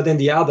was better than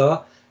the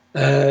other.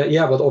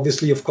 But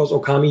obviously, of course,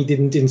 Okami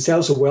didn't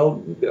sell so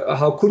well.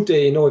 How could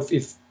they?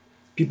 If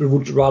people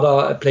would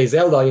rather play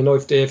Zelda,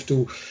 if they have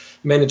to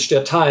manage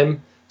their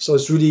time. So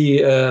it's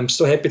really, I'm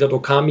so happy that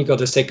Okami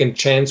got a second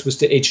chance with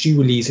the HD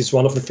release. It's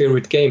one of the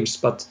favorite games.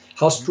 But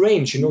how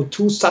strange,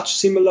 2 such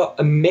similar,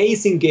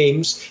 amazing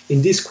games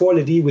in this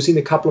quality within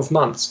a couple of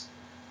months.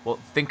 Well,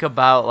 think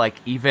about, like,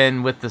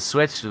 even with the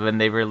Switch, when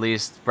they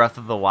released Breath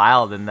of the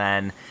Wild, and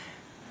then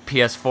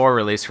PS4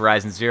 released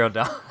Horizon Zero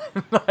Dawn.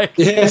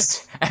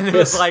 Yes. And it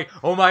was like,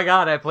 oh my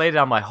god, I played it.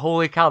 I'm like,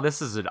 holy cow,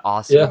 this is an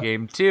awesome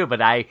game too.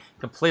 But I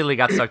completely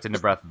got sucked into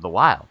Breath of the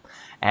Wild.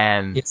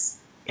 And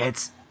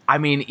it's... I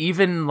mean,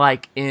 even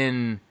like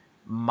in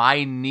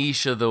my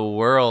niche of the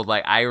world.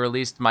 Like, I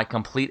released my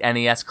complete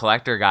NES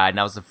collector guide, and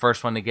I was the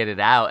first one to get it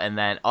out, and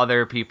then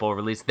other people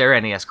released their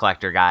NES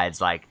collector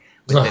guides, like,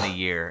 within a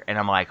year. And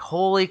I'm like,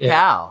 holy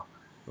cow.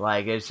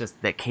 Like, it's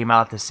just, that came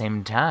out at the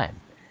same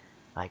time.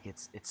 Like,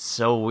 it's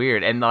so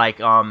weird. And,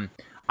 like,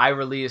 I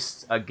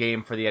released a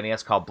game for the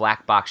NES called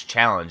Black Box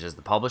Challenge as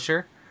the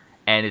publisher,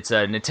 and it's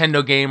a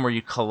Nintendo game where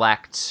you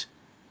collect,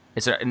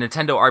 it's a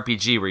Nintendo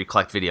RPG where you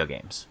collect video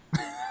games.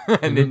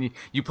 And then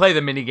you play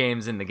the mini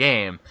games in the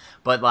game.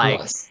 But,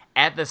 like,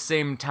 at the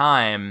same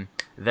time,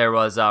 there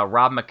was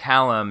Rob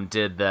McCallum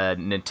did the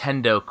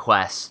Nintendo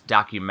Quest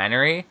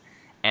documentary,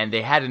 and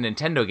they had a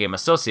Nintendo game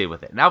associated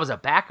with it. And I was a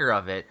backer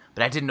of it,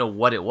 but I didn't know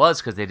what it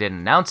was because they didn't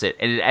announce it.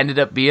 And it ended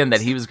up being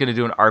that he was going to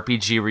do an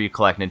RPG where you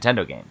collect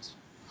Nintendo games.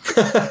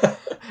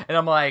 And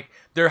I'm like,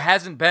 there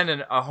hasn't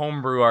been a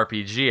homebrew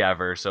RPG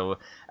ever. So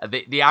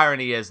the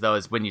irony is, though,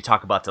 is when you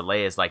talk about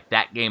delay, is like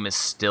that game is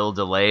still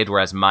delayed,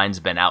 whereas mine's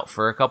been out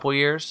for a couple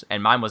years,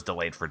 and mine was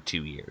delayed for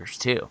 2 years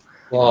too.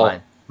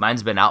 Wow.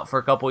 Mine's been out for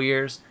a couple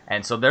years,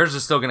 and so theirs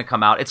is still going to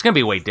come out. It's going to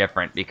be way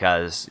different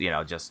because, you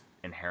know, just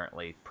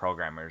inherently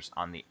programmers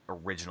on the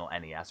original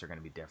NES are going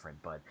to be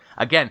different. But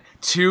again,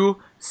 two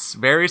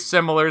very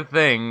similar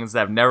things that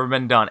have never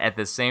been done at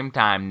the same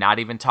time, not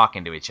even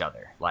talking to each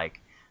other.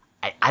 Like,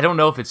 I don't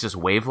know if it's just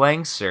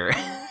wavelengths or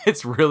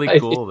it's really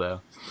cool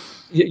though.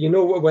 You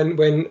know,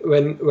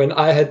 when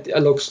I had,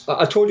 look,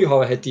 I told you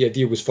how I had the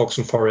idea with Fox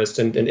and Forest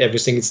and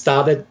everything. It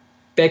started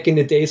back in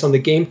the days on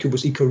the GameCube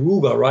with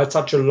Ikaruga, right?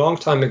 Such a long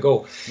time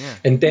ago. Yeah.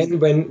 And then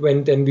when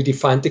we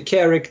defined the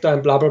character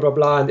and blah blah blah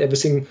blah, and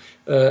everything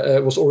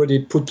was already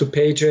put to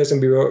pages,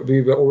 and we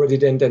were already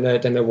then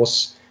I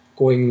was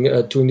going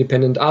to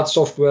independent art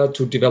software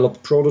to develop a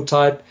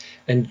prototype.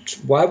 And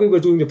while we were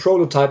doing the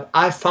prototype,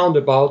 I found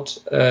about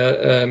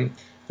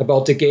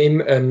the game.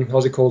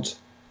 How's it called?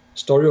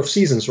 Story of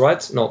Seasons,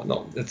 right?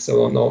 No, that's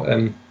no.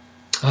 Now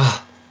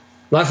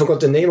I forgot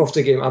the name of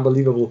the game.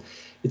 Unbelievable.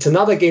 It's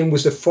another game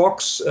with a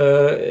fox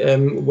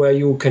where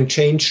you can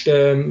change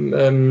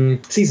the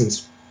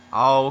seasons.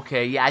 Oh,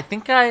 okay. Yeah, I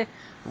think I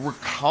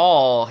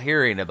recall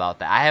hearing about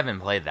that. I haven't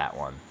played that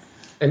one.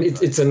 And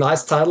it's a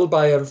nice title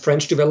by a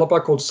French developer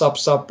called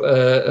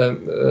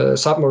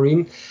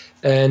Submarine.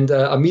 And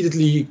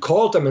immediately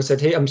called them and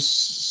said, hey, I'm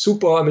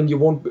super. I mean, you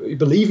won't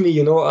believe me.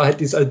 You know, I had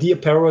this idea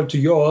parallel to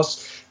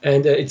yours,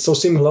 and it's so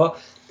similar.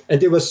 And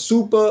they were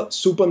super,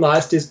 super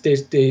nice.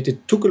 They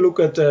took a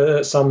look at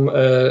some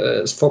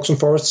Fox and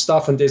Forest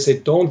stuff, and they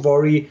said, don't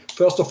worry.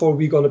 First of all,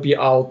 we're going to be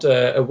out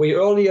way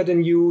earlier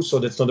than you, so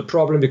that's not a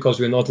problem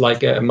because we're not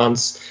like a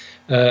month.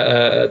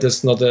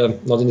 That's not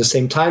in the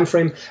same time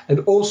frame. And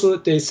also,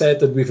 they said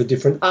that we have a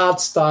different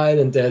art style,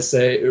 and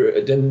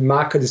the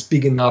market is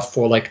big enough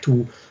for like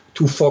two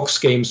Fox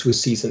games with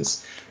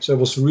seasons. So I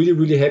was really,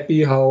 really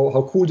happy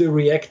how cool they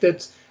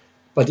reacted.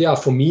 But yeah,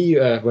 for me,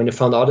 when I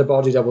found out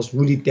about it, I was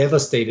really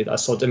devastated. I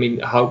thought, I mean,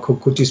 how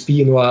could this be?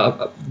 You know,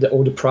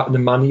 all the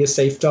money is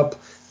saved up,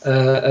 put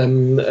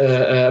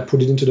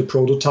it into the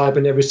prototype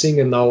and everything,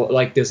 and now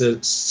like there's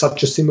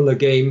such a similar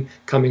game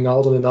coming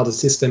out on another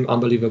system.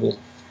 Unbelievable.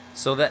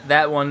 So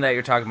that one that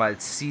you're talking about,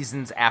 it's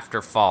Seasons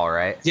After Fall,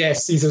 right?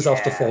 Yes, Seasons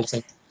After Fall.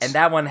 And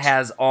that one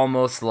has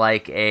almost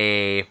like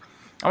I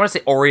want to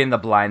say Ori and the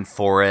Blind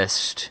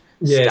Forest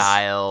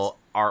style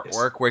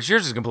artwork, whereas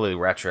yours is completely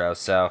retro.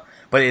 So,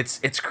 but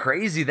it's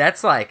crazy.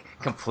 That's like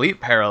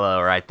complete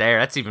parallel right there.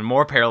 That's even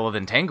more parallel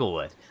than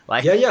Tanglewood.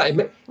 Like, yeah.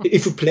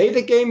 If you play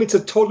the game, it's a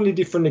totally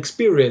different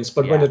experience.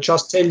 But when I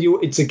just tell you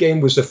it's a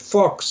game with a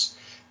fox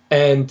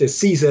and the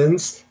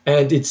seasons,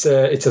 and it's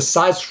a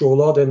side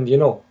scroller, then you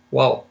know,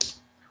 wow.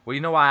 Well,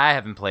 you know why I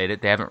haven't played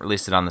it? They haven't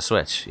released it on the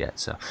Switch yet.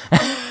 So,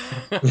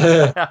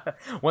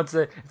 if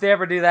they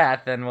ever do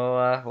that, then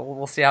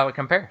we'll see how it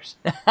compares.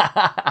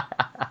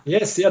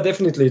 Yes, yeah,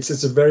 definitely.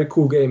 It's a very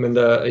cool game, and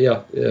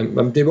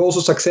they were also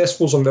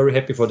successful, so I'm very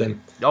happy for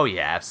them. Oh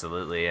yeah,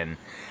 absolutely. And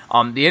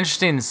the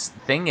interesting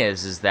thing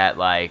is that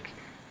like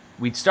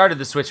we started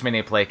the Switch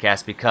Mania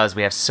Playcast because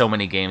we have so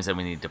many games that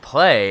we need to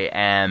play,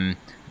 and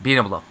being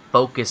able to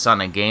focus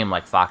on a game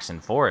like Fox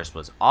and Forest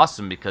was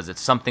awesome because it's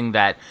something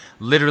that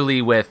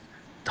literally with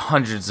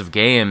hundreds of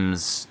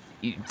games,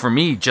 for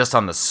me, just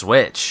on the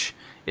Switch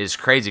is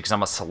crazy because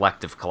I'm a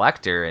selective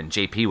collector, and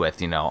JP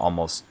with, you know,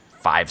 almost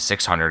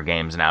 500-600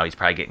 games now. He's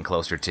probably getting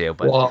closer to,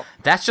 but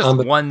that's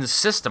just one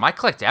system. I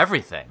collect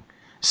everything.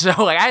 So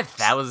like I have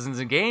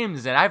thousands of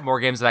games, and I have more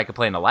games than I could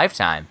play in a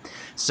lifetime.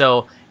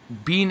 So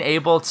being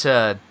able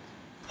to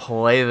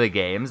play the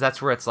games,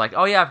 that's where it's like,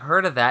 oh yeah, I've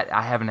heard of that.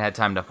 I haven't had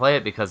time to play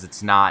it because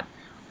it's not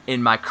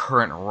in my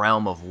current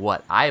realm of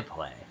what I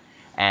play.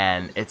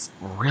 And it's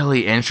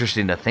really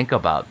interesting to think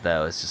about,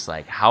 though. It's just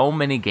like, how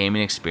many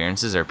gaming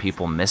experiences are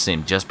people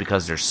missing just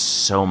because there's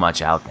so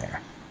much out there?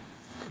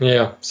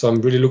 Yeah, so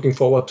I'm really looking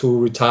forward to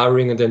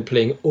retiring and then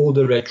playing all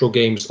the retro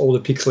games, all the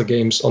pixel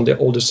games on the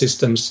older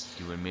systems.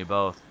 You and me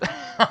both.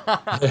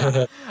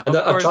 And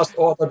I just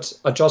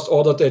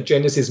ordered the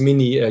Genesis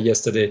Mini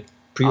yesterday.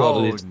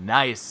 pre-ordered it.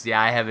 Nice.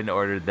 Yeah, I haven't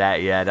ordered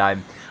that yet.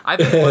 I've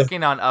been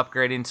working on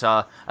upgrading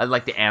to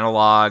like the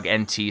analog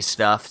NT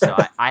stuff. So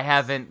I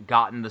haven't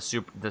gotten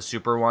the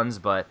super ones,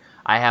 but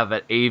I have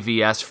an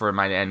AVS for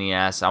my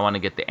NES. I want to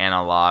get the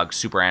analog,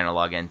 super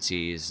analog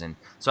NTs, and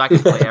so I can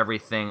play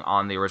everything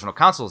on the original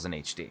consoles in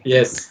HD.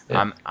 Yes.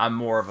 Yeah. I'm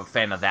more of a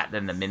fan of that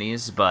than the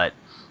minis, but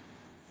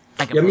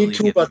I can me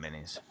too, get but the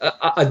minis.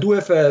 I do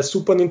have a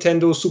Super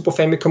Nintendo, Super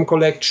Famicom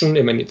collection.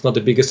 I mean, it's not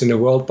the biggest in the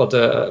world, but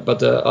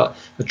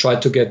I try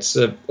to get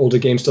all the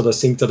games that I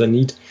think that I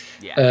need.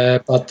 Yeah.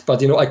 But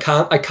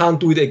I can't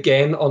do it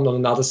again on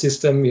another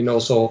system.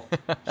 So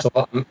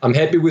I'm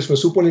happy with my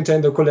Super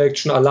Nintendo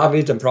collection. I love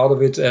it. I'm proud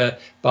of it.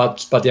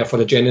 But yeah, for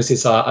the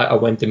Genesis, I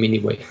went the mini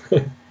way.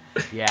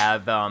 Yeah,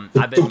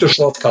 I've took the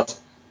shortcut.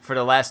 For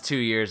the last 2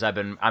 years,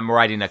 I'm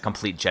writing a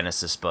complete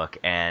Genesis book,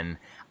 and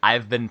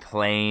I've been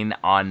playing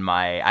on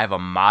I have a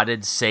modded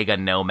Sega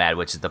Nomad,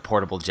 which is the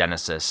portable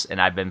Genesis,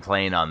 and I've been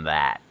playing on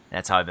that.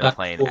 That's how I've been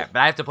playing. Cool. But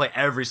I have to play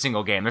every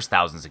single game. There's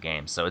thousands of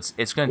games, so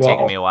it's going to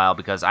take me a while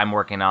because I'm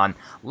working on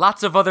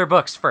lots of other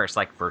books first,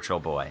 like Virtual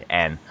Boy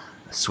and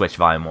Switch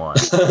Volume 1.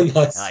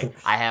 Nice. Like,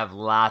 I have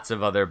lots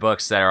of other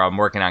books that I'm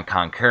working on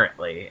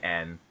concurrently,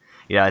 and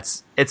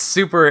it's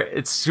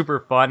super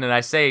fun. And I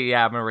say,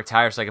 yeah, I'm going to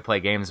retire so I can play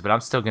games, but I'm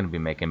still going to be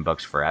making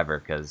books forever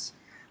because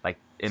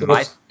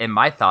in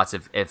my thoughts,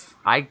 if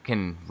I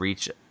can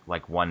reach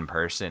like one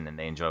person and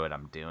they enjoy what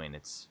I'm doing,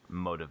 it's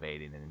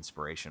motivating and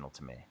inspirational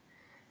to me.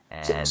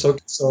 And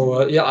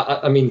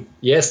I mean,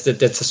 yes,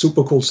 that's a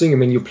super cool thing. I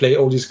mean, you play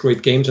all these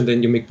great games and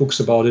then you make books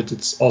about it.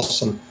 It's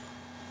awesome.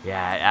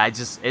 Yeah,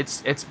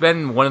 it's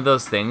been one of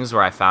those things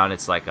where I found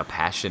it's like a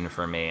passion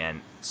for me,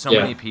 and so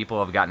many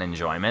people have gotten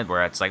enjoyment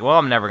where it's like, well,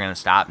 I'm never going to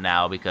stop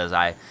now because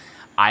I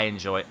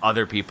enjoy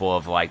other people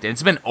have liked it.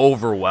 It's been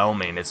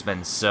overwhelming. It's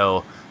been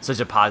such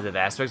a positive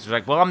aspect. It's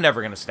like, well, I'm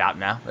never gonna stop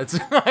now. It's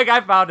like I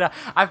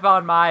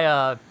found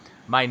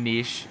my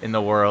niche in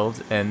the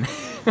world, and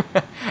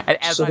and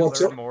as I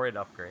learn more, it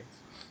upgrades.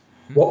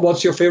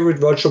 What's your favorite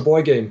Virtual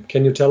Boy game?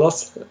 Can you tell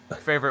us?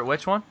 Favorite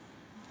which one?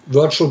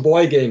 Virtual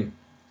Boy game.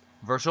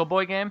 Virtual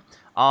Boy game.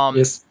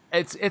 Yes.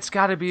 It's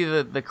got to be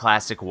the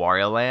classic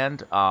Wario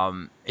Land.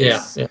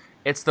 Yeah.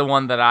 It's the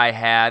one that I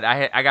had.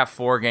 I got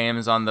 4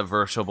 games on the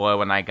Virtual Boy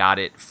when I got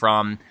it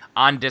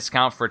on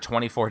discount for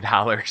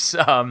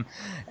 $24.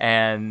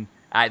 And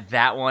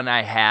that one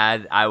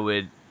I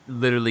would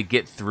literally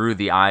get through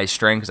the eye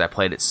string because I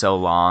played it so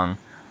long,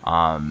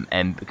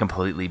 and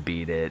completely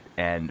beat it.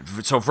 And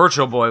so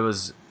Virtual Boy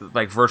was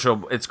like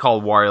it's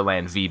called Wario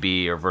Land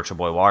VB or Virtual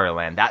Boy Wario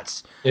Land.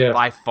 That's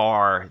by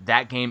far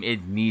that game.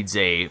 It needs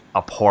a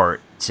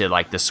port to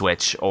like the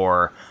Switch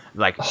or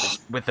like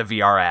with the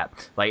VR app.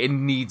 Like it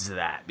needs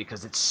that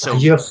because it's so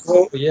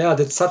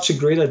that's such a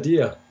great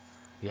idea.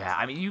 Yeah,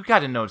 I mean, you got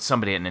to know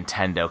somebody at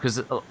Nintendo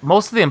because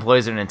most of the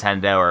employees at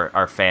Nintendo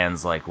are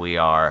fans like we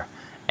are,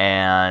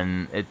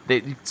 and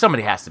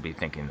somebody has to be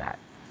thinking that.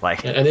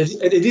 Like, and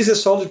it is a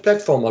solid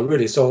platformer,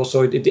 really. So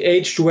it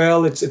aged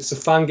well. It's a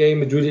fun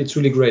game. It's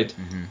really great.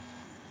 Mm-hmm.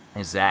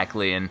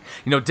 Exactly, and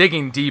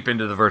digging deep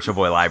into the Virtual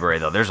Boy library,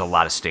 though, there's a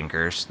lot of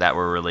stinkers that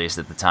were released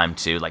at the time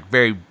too, like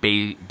very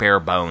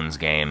bare bones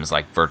games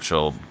like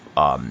Virtual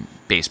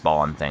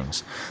Baseball and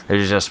things.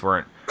 They just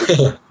weren't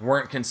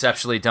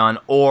conceptually done,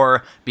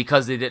 or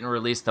because they didn't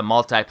release the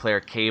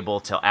multiplayer cable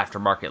till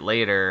aftermarket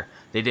later,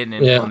 they didn't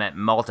implement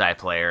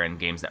multiplayer in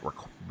games that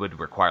would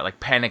require, like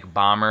Panic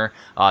Bomber,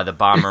 the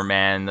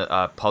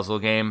Bomberman puzzle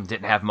game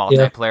didn't have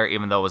multiplayer,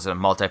 even though it was a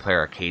multiplayer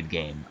arcade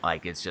game.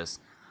 Like, it's just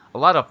a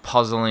lot of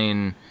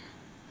puzzling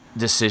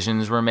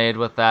decisions were made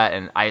with that,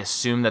 and I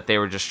assume that they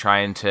were just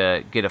trying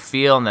to get a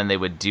feel, and then they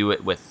would do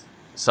it with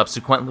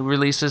subsequent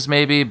releases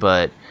maybe,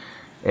 but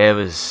it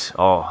was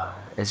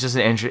it's just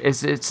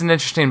it's an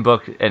interesting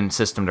book and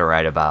system to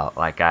write about.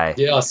 I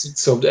think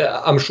so.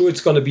 I'm sure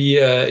it's going to be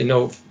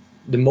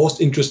the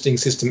most interesting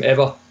system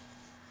ever.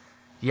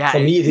 Yeah, for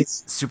me it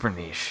is super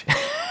niche.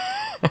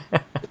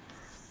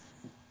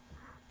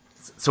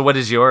 So what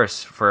is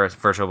yours for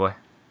Virtual Boy?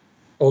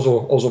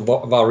 Also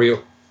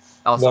Wario.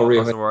 Also,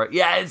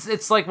 yeah,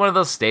 it's like one of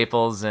those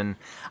staples, and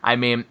I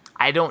mean,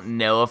 I don't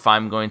know if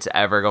I'm going to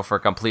ever go for a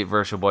complete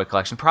Virtual Boy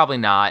collection. Probably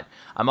not.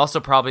 I'm also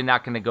probably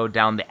not going to go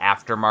down the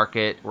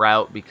aftermarket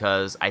route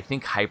because I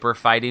think Hyper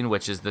Fighting,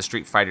 which is the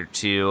Street Fighter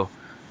 2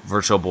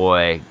 Virtual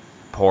Boy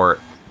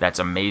port, that's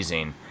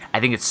amazing. I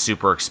think it's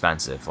super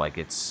expensive. Like,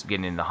 it's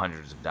getting in the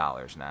hundreds of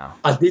dollars now.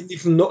 I didn't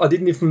even know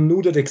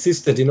that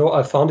existed.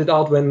 I found it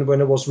out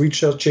when I was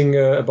researching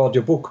about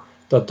your book.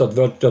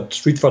 That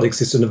Street Fighter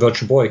exists in the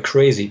Virtual Boy.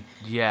 Crazy.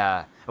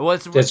 Yeah. Well,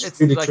 it's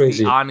really like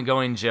crazy. The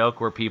ongoing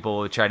joke where people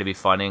would try to be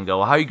funny and go,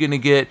 well, how are you going to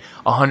get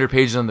 100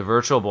 pages on the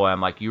Virtual Boy?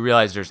 I'm like, you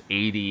realize there's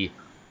 80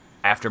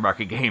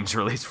 aftermarket games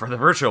released for the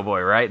Virtual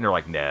Boy, right? And they're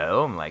like,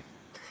 no. I'm like,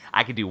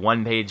 I could do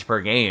 1 page per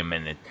game,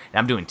 and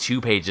I'm doing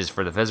 2 pages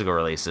for the physical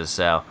releases.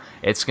 So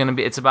it's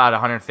about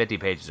 150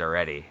 pages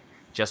already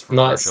just for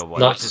the Virtual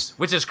Boy,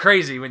 which is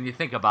crazy when you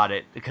think about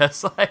it,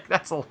 because like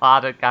that's a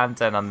lot of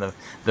content on the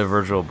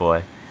Virtual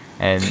Boy.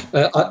 And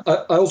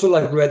I also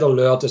like Red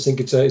Alert. I think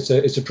it's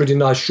a pretty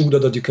nice shooter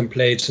that you can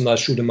play. It's a nice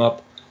shoot 'em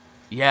up.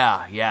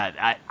 Yeah.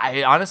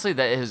 I honestly,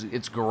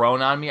 it's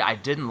grown on me. I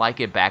didn't like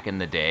it back in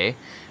the day,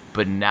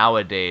 but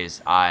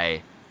nowadays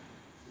I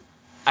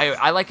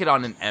like it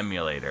on an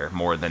emulator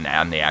more than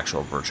on the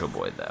actual Virtual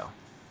Boy, though.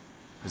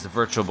 Because the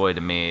Virtual Boy,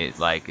 to me,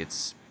 like,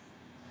 it's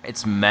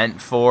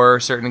meant for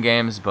certain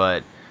games,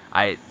 but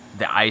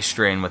the eye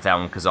strain with that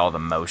one because all the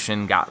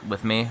motion got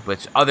with me,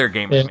 which other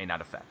gamers may not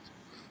affect.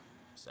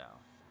 So,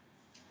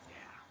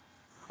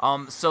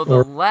 yeah. So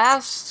the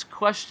last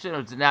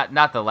question,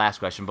 not the last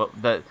question,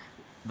 but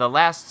the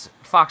last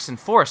Fox and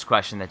Forest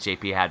question that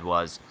JP had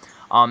was,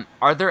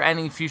 are there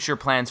any future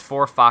plans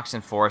for Fox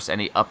and Forest,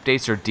 any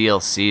updates or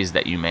DLCs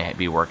that you may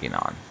be working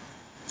on?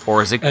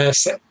 Or is it...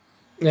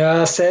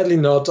 sadly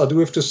not. I do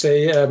have to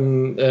say,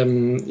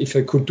 if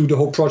I could do the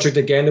whole project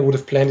again, I would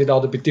have planned it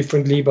out a bit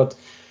differently, but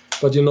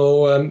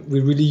we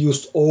really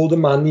used all the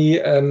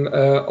money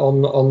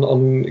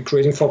on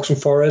creating Fox and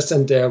Forest,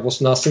 and there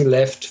was nothing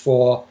left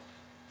for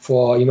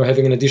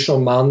having an additional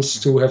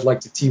month to have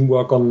like the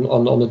teamwork on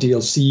a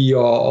DLC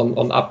or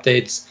on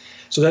updates.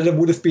 So that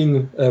would have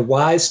been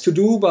wise to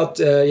do, but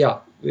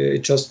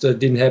it just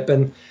didn't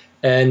happen.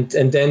 And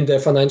then the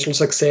financial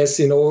success,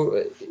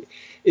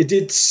 it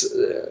did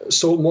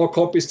sold more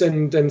copies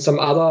than some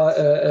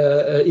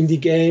other indie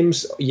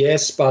games,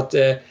 yes, but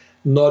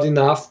not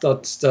enough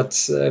that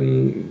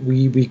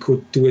we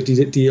could do a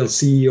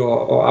DLC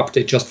or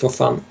update just for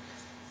fun.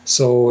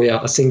 So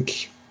I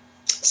think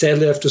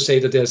sadly I have to say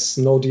that there's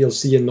no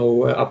DLC and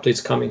no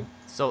updates coming.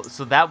 So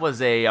that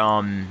was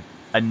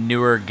a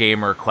newer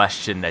gamer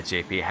question that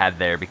JP had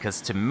there, because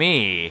to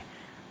me,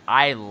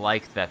 I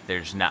like that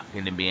there's not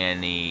going to be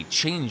any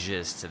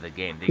changes to the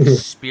game. The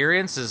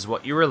experience is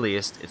what you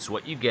released. It's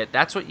what you get.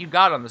 That's what you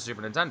got on the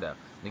Super Nintendo.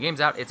 The game's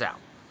out. It's out.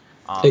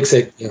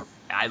 Exactly. Yeah.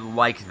 I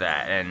like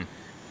that. And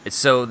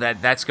so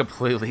that's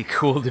completely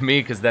cool to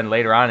me, because then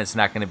later on it's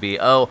not going to be,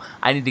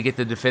 I need to get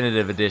the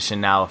definitive edition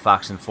now of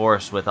Fox and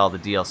Forest with all the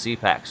DLC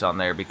packs on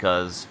there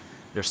because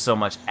there's so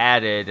much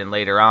added, and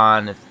later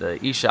on, if the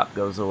eShop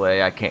goes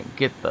away, I can't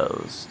get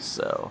those.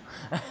 So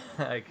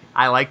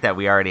I like that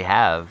we already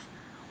have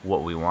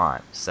what we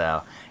want.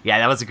 So yeah,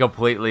 that was a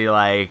completely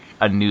like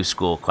a new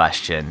school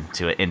question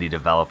to an indie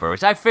developer,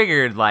 which I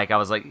figured, I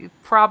was like,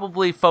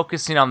 probably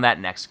focusing on that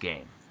next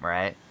game,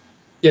 right?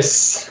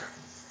 Yes.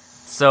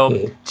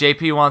 So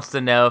JP wants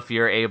to know if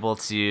you're able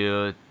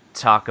to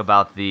talk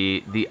about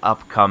the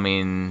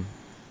upcoming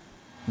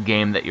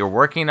game that you're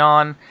working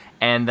on,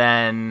 and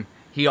then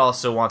he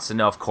also wants to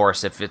know, of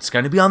course, if it's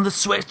going to be on the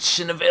Switch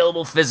and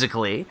available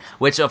physically,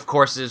 which, of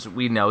course, is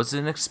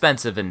an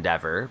expensive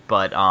endeavor.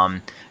 But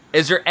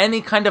is there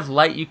any kind of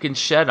light you can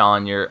shed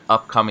on your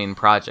upcoming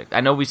project?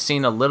 I know we've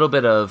seen a little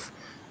bit of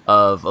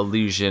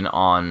illusion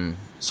on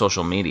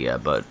social media,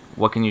 but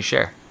what can you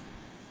share?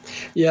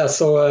 Yeah,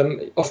 so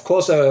of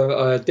course,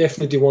 I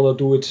definitely want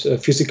to do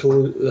it physical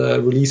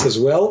release as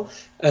well.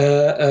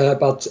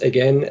 But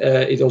again,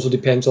 it also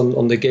depends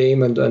on the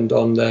game and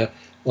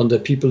on the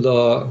people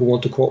who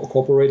want to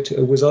cooperate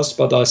with us.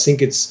 But I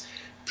think it's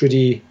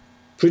pretty.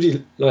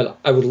 Well,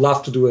 I would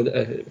love to do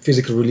a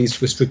physical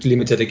release with Strictly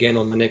Limited again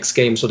on my next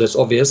game, so that's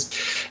obvious.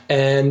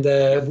 And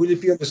will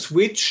it be on the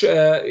Switch?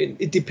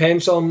 It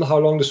depends on how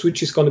long the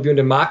Switch is going to be on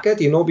the market,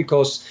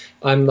 because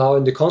I'm now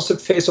in the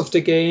concept phase of the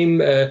game.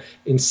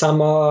 In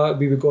summer,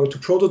 we will go into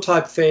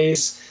prototype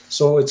phase.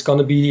 So it's going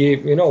to be,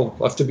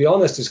 I have to be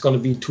honest, it's going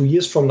to be 2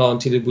 years from now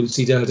until it will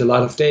see the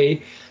light of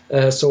day.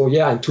 So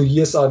in 2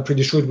 years, I'm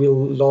pretty sure it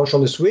will launch on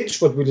the Switch,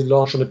 but will it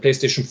launch on the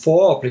PlayStation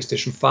 4 or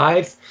PlayStation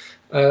 5?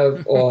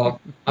 Or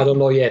I don't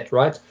know yet,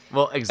 right?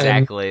 Well,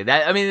 exactly.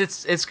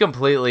 It's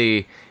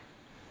completely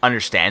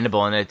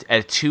understandable, and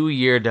a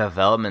 2-year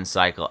development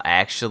cycle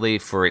actually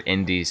for an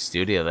indie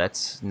studio,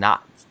 that's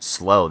not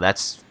slow.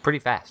 That's pretty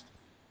fast.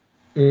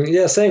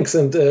 Yeah, thanks.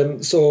 And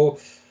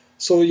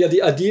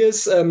the idea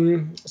is,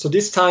 so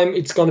this time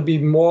it's going to be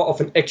more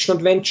of an action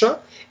adventure.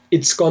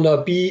 It's going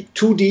to be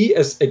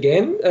 2D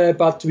again,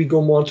 but we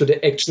go more into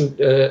the action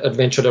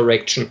adventure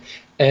direction.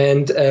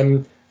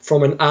 And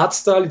from an art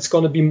style, it's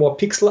going to be more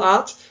pixel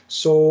art.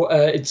 So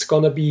it's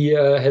going to be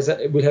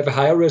will have a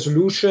higher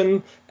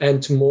resolution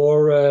and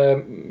more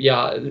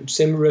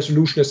same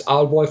resolution as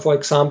Owlboy, for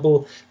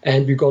example.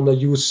 And we're going to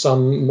use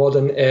some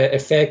modern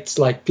effects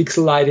like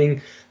pixel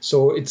lighting.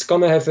 So it's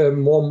going to have a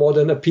more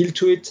modern appeal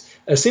to it.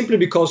 Simply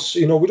because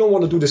we don't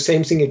want to do the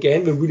same thing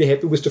again. We're really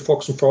happy with the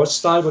Fox and Forest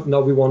style, but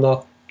now we want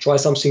to try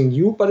something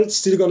new. But it's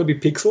still going to be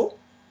pixel.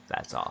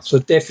 That's awesome. So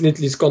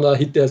definitely it's going to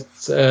hit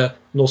that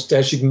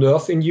nostalgic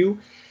nerve in you.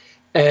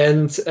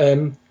 And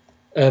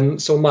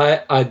so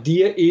my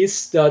idea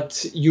is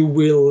that you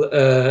will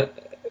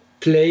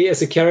play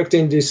as a character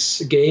in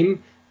this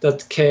game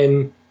that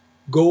can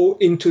go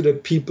into the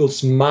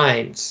people's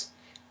minds.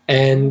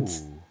 And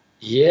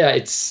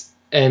it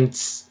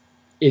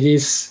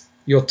is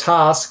your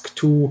task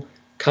to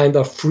kind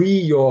of free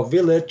your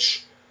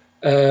village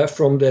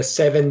from the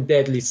 7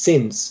 deadly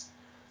sins.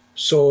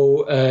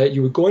 So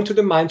you will go into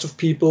the minds of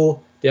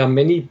people, there are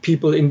many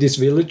people in this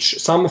village.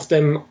 Some of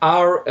them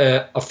are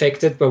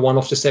affected by one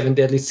of the 7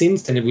 deadly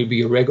sins, then it will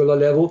be a regular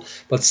level.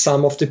 But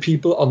some of the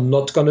people are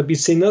not going to be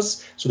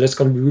sinners. So that's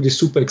going to be really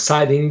super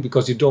exciting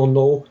because you don't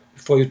know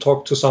before you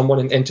talk to someone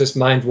and enter his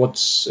mind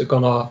what's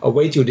going to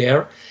await you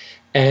there.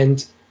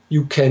 And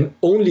you can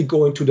only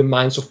go into the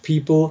minds of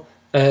people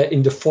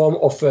in the form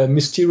of a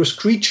mysterious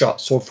creature.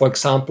 So, for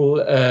example,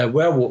 a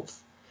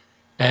werewolf.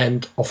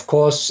 And of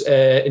course,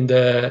 in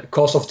the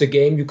course of the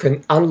game, you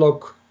can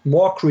unlock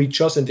more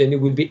creatures, and then you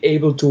will be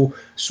able to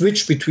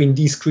switch between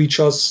these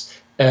creatures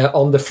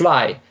on the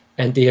fly.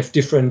 And they have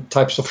different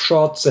types of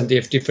shots, and they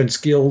have different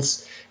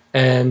skills.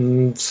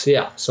 And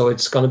yeah, so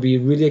it's going to be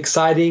really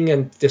exciting,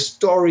 and the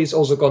story is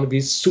also going to be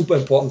super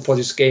important for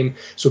this game.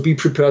 So be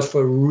prepared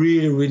for a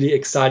really, really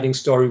exciting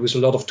story with a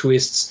lot of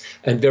twists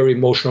and very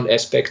emotional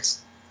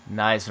aspects.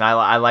 Nice, and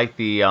I like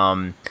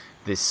the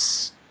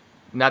this,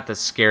 not the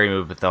scary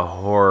move, but the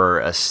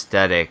horror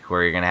aesthetic,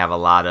 where you're going to have a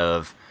lot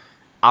of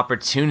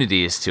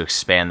opportunities to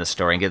expand the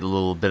story and get a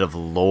little bit of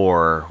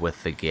lore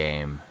with the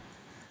game.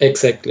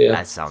 Exactly. Yeah.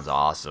 That sounds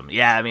awesome.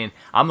 Yeah, I mean,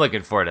 I'm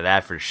looking forward to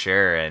that for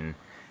sure. And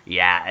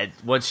yeah,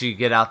 once you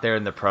get out there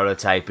in the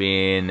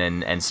prototyping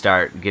and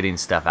start getting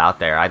stuff out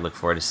there, I look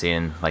forward to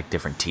seeing like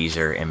different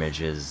teaser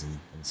images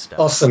and stuff.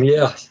 Awesome.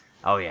 Yeah.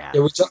 Oh yeah.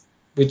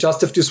 We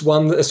just have this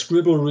one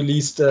scribble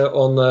released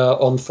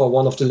on for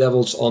one of the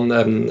levels on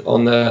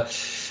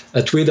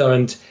Twitter,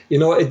 and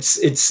it's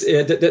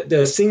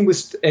the thing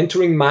with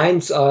entering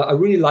minds. I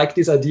really like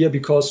this idea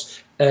because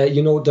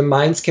the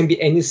minds can be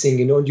anything.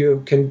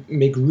 You can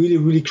make really,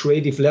 really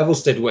creative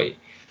levels that way,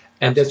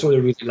 and that's what I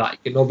really like.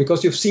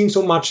 Because you've seen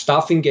so much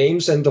stuff in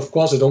games, and of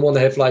course I don't want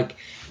to have like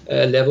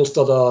levels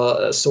that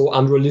are so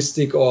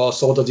unrealistic or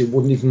so that you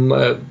wouldn't even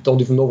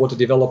don't even know what the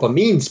developer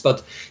means.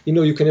 But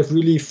you can have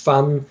really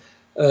fun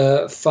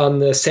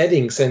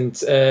settings,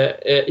 and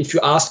if you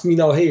ask me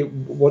now, hey,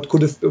 what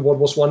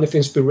was one of the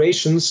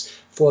inspirations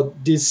for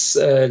this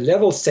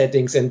level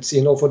settings and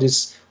for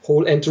this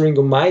whole entering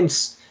the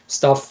minds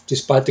stuff,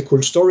 despite the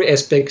cool story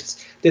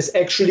aspects, there's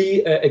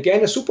actually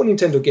again a Super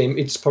Nintendo game.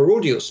 It's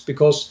Parodius,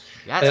 because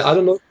yes. I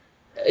don't know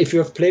if you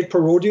have played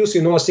Parodius.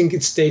 I think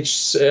it's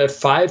stage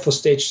 5 or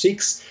stage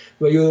 6,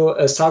 where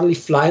you suddenly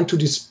fly into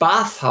this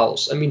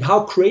bathhouse. I mean,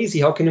 how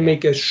crazy! How can you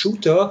make a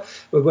shooter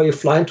where you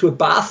fly into a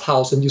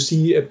bathhouse and you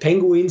see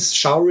penguins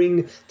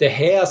showering their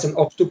hairs and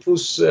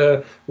octopus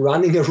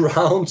running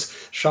around,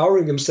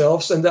 showering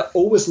themselves? And I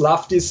always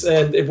loved this,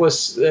 and it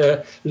was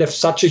left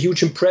such a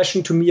huge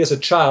impression to me as a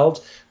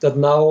child that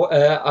now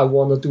I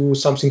want to do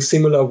something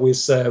similar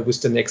with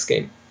the next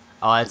game.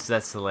 Oh,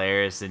 that's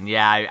hilarious. And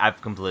yeah,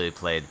 I've completely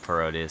played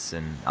Parodius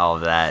and all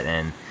of that,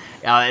 and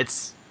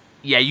it's.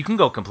 Yeah, you can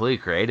go completely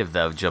creative,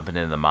 though, jumping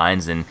into the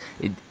mines, and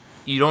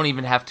you don't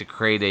even have to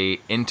create a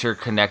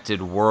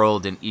interconnected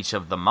world in each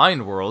of the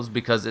mind worlds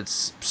because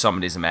it's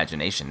somebody's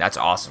imagination. That's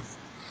awesome.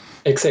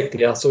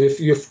 Exactly, yeah. So if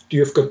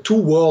you've got 2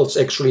 worlds,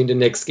 actually, in the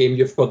next game.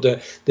 You've got the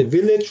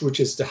village, which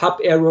is the hub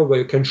area where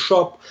you can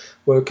shop,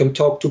 where you can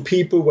talk to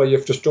people, where you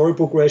have the story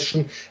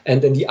progression,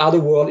 and then the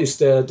other world is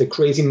the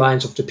crazy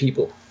minds of the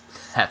people.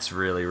 That's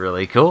really,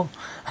 really cool.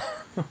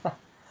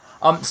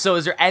 So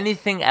is there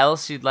anything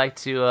else you'd like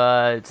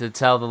to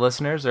tell the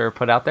listeners or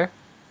put out there?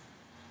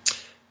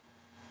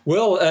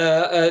 Well,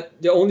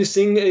 the only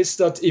thing is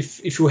that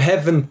if you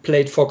haven't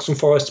played Fox and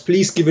Forest,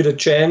 please give it a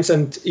chance.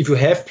 And if you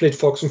have played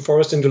Fox and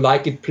Forest and you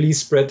like it, please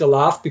spread the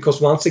love,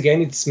 because once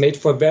again, it's made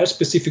for a very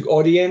specific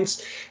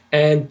audience.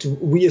 And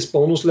we as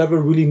Bonus Level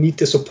really need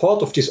the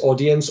support of this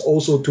audience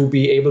also to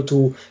be able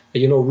to,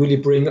 really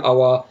bring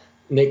our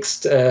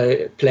next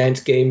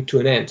planned game to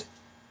an end.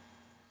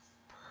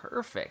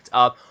 Perfect.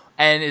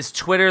 And is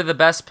Twitter the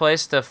best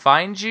place to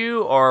find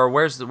you, or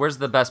where's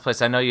the best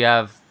place? I know you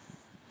have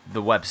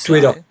the website.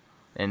 Twitter.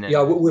 And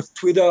yeah, with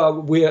Twitter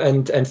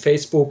and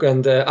Facebook,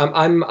 and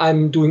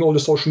I'm doing all the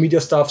social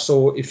media stuff.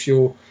 So if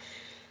you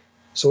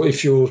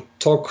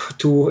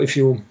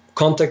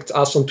contact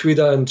us on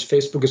Twitter, and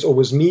Facebook is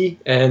always me,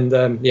 and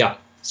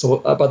So,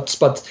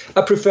 but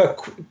I prefer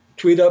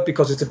Twitter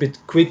because it's a bit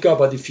quicker.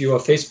 But if you're a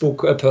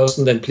Facebook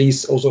person, then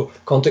please also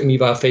contact me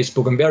via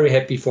Facebook. I'm very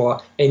happy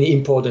for any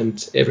input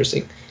and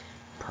everything.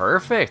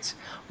 Perfect.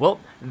 Well,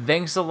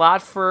 thanks a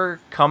lot for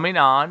coming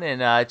on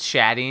and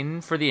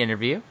chatting for the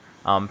interview.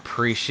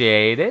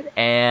 Appreciate it.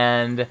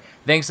 And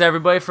thanks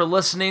everybody for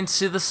listening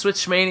to the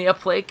Switchmania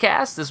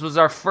Playcast. This was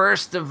our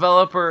first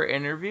developer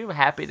interview.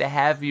 Happy to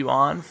have you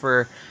on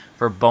for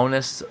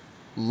bonus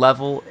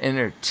level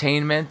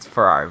entertainment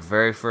for our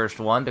very first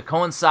one to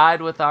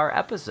coincide with our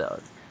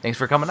episode. Thanks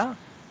for coming on.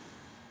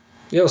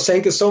 Yeah,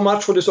 thank you so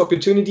much for this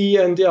opportunity,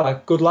 and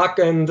good luck,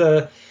 and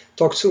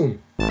talk soon.